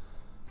at.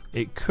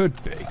 It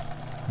could be.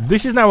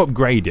 This is now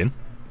upgrading,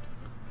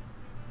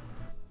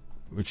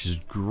 which is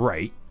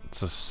great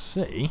to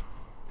see.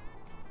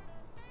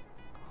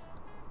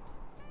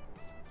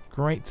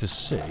 Great to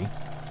see.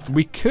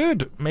 We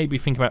could maybe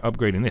think about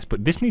upgrading this,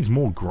 but this needs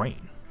more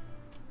grain.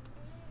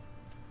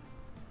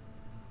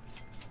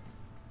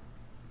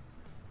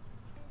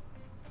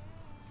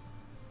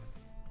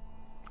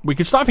 We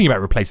could start thinking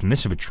about replacing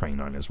this with a train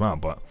line as well,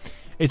 but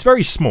it's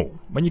very small.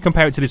 When you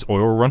compare it to this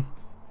oil run,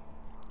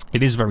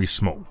 it is very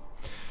small.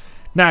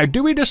 Now,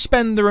 do we just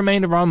spend the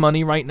remainder of our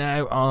money right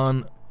now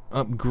on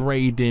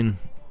upgrading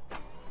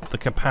the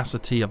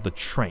capacity of the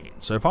train?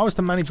 So if I was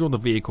to manage all the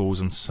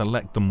vehicles and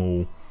select them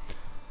all,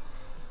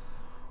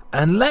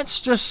 and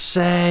let's just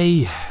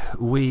say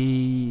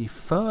we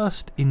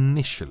first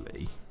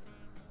initially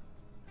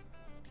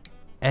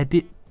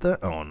edit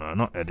the... Oh no,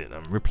 not edit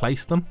them.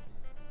 Replace them.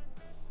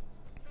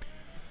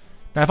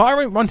 Now if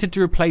I wanted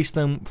to replace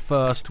them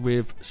first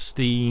with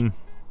steam...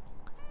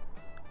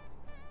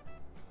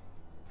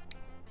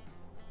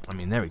 I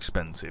mean, they're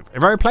expensive.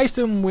 If I replace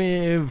them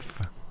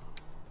with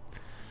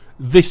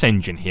this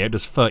engine here, it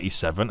does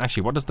 37.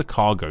 Actually, what does the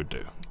cargo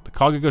do? The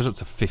cargo goes up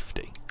to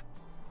 50.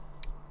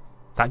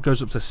 That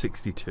goes up to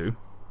 62.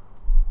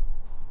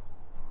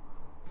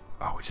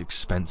 Oh, it's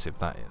expensive,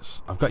 that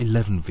is. I've got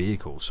 11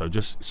 vehicles, so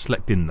just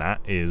selecting that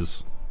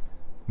is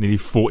nearly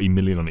 40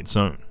 million on its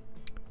own.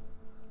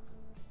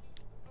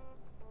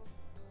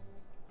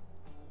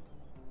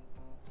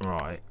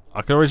 Right.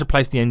 I can always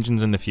replace the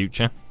engines in the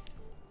future.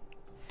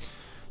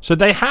 So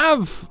they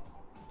have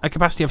a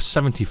capacity of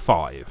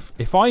 75.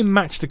 If I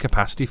match the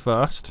capacity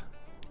first,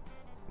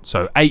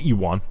 so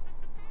 81,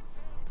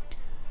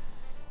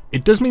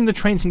 it does mean the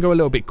trains can go a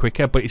little bit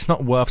quicker, but it's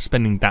not worth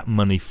spending that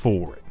money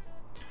for it.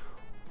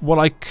 What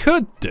I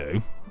could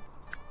do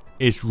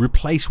is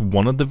replace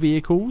one of the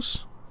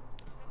vehicles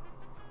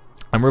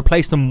and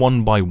replace them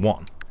one by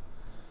one.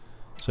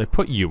 So I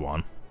put you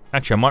on.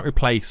 Actually, I might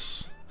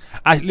replace...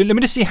 let me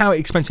just see how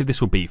expensive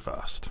this will be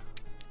first.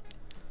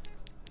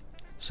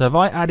 So if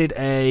I added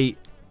a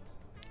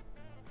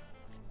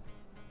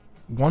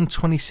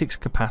 126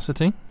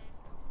 capacity,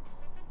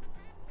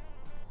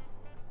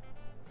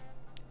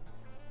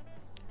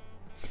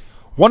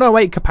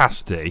 (108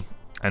 capacity),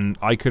 and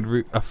I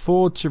could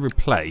afford to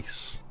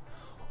replace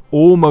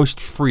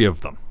almost 3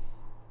 of them.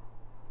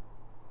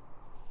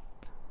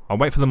 I'll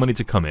wait for the money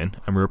to come in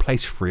and we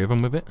replace 3 of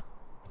them with it.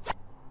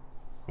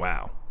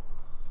 Wow.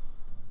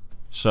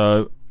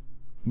 So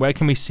where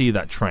can we see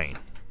that train?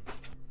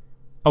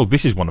 Oh,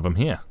 this is one of them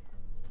here.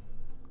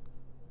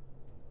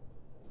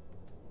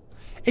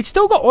 It's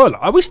still got oil.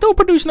 Are we still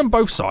producing on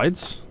both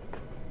sides?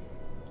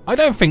 I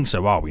don't think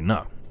so, are we?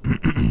 No.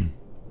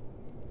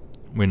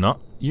 We're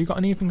not. You got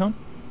anything on?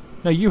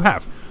 No, you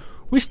have.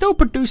 We're still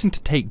producing to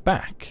take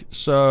back.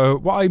 So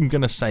what I'm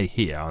going to say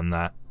here on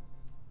that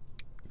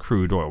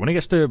crude oil, when it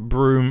gets to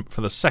Broome for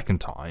the second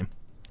time,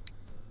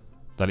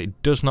 that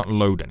it does not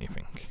load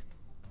anything.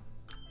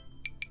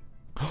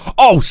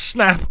 Oh,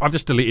 snap! I've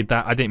just deleted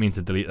that. I didn't mean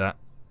to delete that.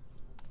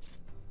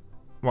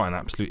 What an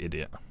absolute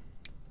idiot.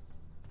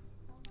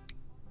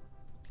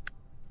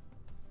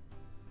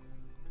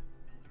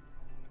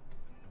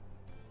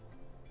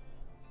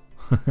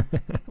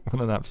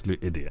 What an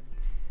absolute idiot.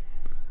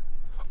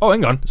 Oh,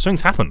 hang on.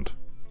 Something's happened.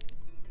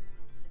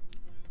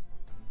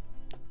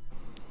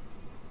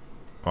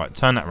 Alright,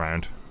 turn that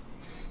round.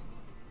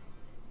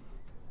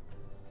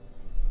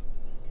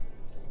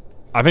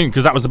 I think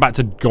because that was about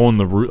to go on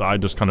the route that I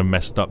just kind of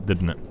messed up,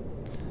 didn't it?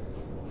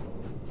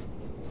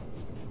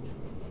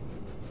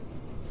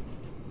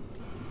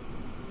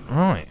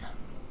 Right.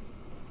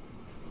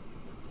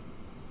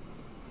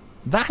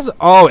 That has...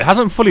 Oh, it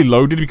hasn't fully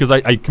loaded because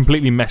I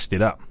completely messed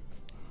it up.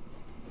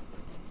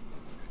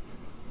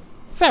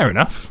 Fair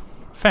enough.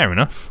 Fair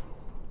enough.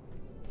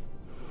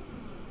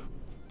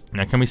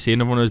 Now, can we see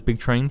another one of those big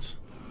trains?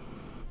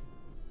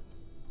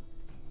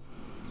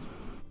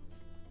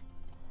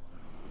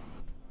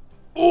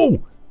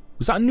 Oh!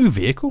 Was that a new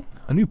vehicle?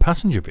 A new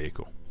passenger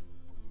vehicle?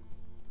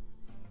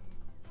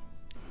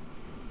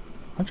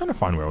 I'm trying to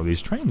find where all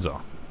these trains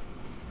are.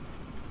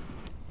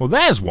 Well,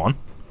 there's one.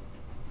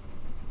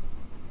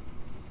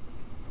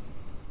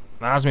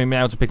 That hasn't been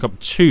able to pick up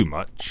too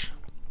much.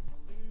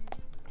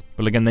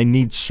 But again, they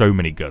need so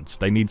many goods.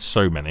 They need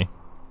so many.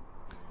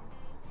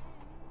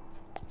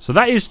 So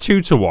that is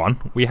 2 to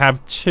 1. We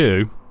have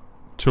 2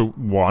 to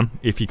 1,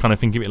 if you kind of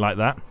think of it like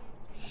that.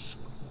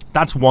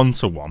 That's 1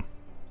 to 1.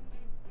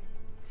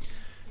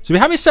 So we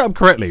have it set up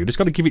correctly. We've just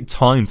got to give it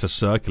time to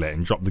circulate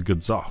and drop the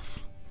goods off.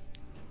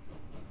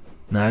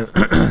 Now,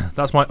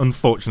 that's my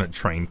unfortunate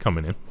train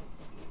coming in.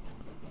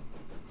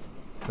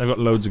 They've got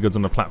loads of goods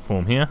on the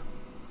platform here.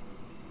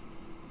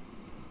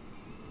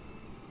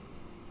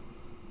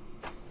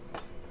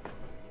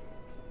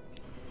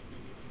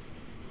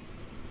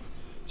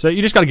 So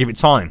you just got to give it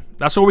time.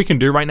 That's all we can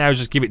do right now is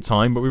just give it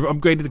time. But we've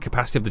upgraded the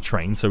capacity of the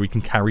train so we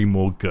can carry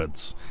more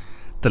goods.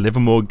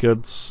 Deliver more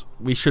goods.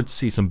 We should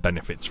see some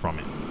benefits from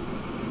it.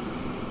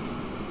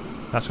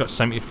 That's got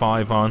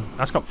 75 on.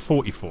 That's got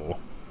 44.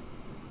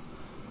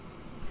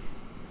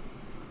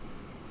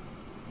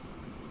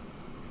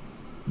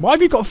 Why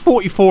have you got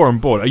 44 on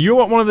board? Are you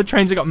one of the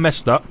trains that got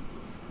messed up?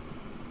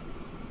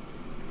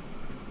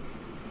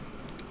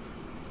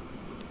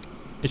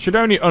 It should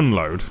only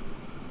unload.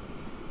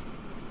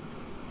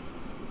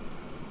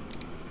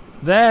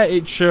 There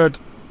it should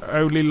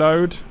only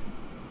load.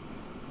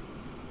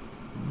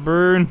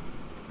 Brune.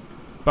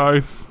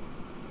 Both.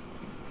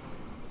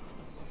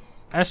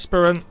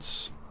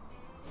 Esperance.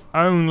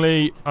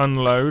 Only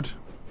unload.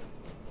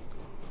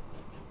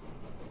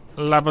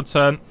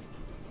 Laverton.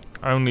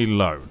 Only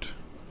load.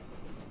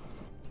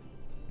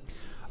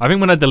 I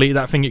think when I deleted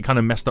that thing, it kind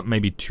of messed up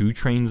maybe 2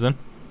 trains then.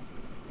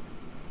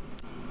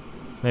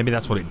 Maybe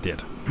that's what it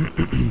did.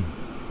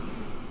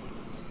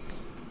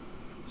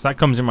 So that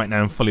comes in right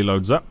now and fully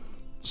loads up.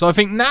 So I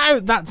think now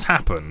that's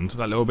happened,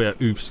 that little bit of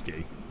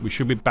oofski, we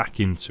should be back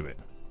into it.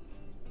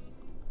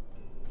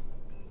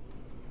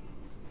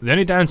 The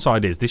only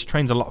downside is this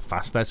train's a lot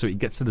faster, so it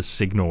gets to the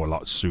signal a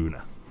lot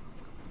sooner.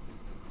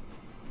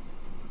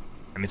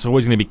 And it's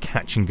always going to be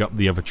catching up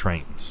the other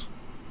trains.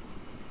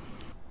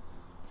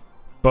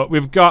 But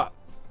we've got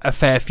a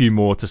fair few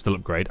more to still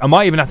upgrade. I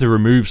might even have to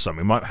remove some.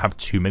 We might have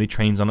too many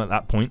trains on at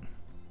that point.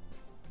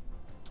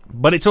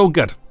 But it's all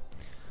good.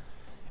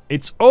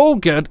 It's all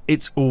good.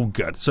 It's all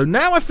good. So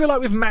now I feel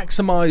like we've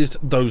maximized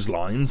those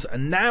lines.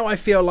 And now I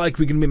feel like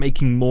we're going to be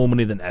making more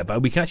money than ever.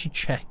 We can actually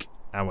check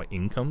our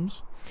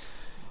incomes.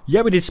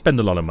 Yeah, we did spend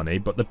a lot of money.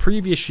 But the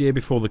previous year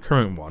before the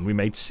current one, we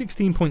made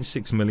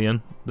 16.6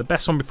 million. The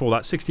best one before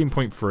that,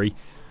 16.3.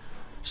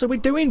 So we're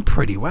doing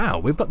pretty well.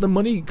 We've got the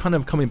money kind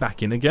of coming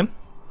back in again.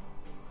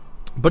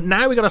 But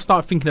now we got to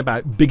start thinking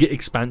about bigger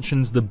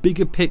expansions, the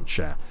bigger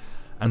picture.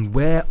 And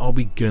where are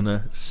we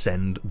gonna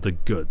send the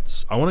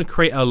goods? I want to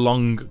create a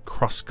long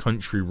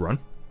cross-country run.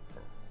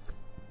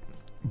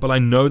 But I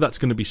know that's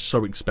going to be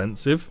so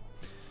expensive.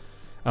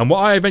 And what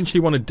I eventually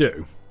want to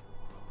do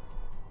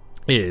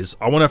is,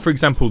 I want to, for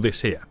example,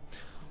 this here.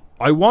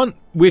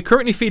 We're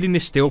currently feeding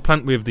this steel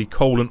plant with the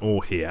coal and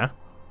ore here.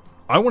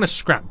 I want to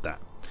scrap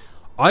that.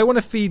 I want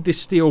to feed this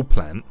steel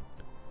plant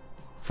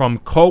from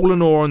coal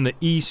and ore on the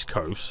east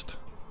coast.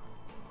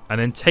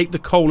 And then take the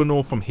coal and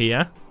ore from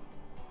here.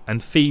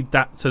 And feed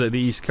that to the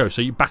east coast.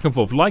 So you back and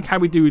forth. Like how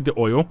we do with the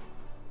oil.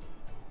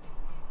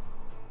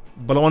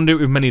 But I want to do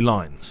it with many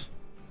lines.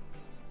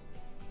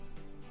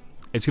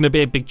 It's going to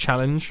be a big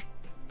challenge.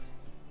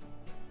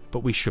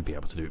 But we should be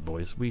able to do it,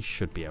 boys. We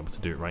should be able to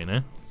do it right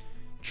now.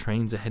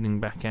 Trains are heading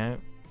back out.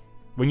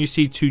 When you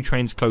see 2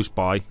 trains close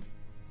by,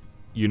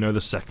 you know the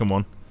second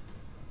one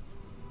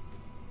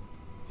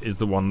is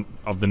the one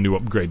of the new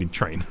upgraded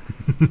train.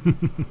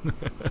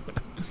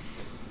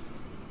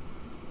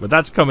 But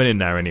that's coming in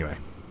now anyway.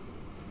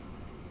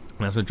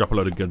 That's going to drop a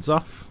load of goods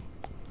off.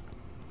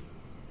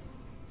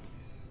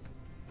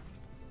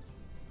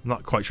 I'm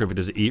not quite sure if it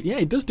does it even. Yeah,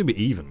 it does do it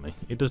evenly.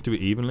 It does do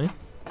it evenly.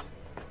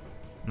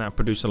 Now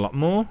produce a lot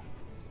more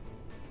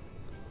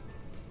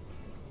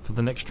for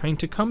the next train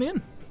to come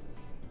in.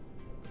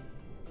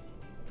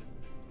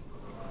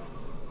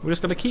 We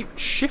just got to keep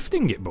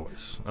shifting it,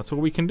 boys. That's all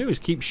we can do is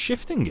keep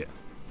shifting it.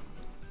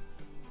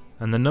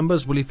 And the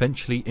numbers will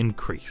eventually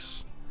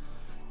increase.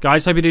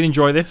 Guys, hope you did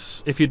enjoy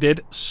this. If you did,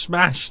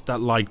 smash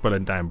that like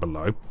button down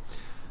below.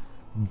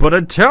 But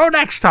until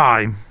next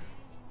time,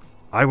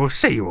 I will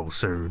see you all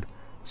soon.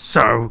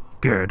 So,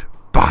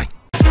 goodbye.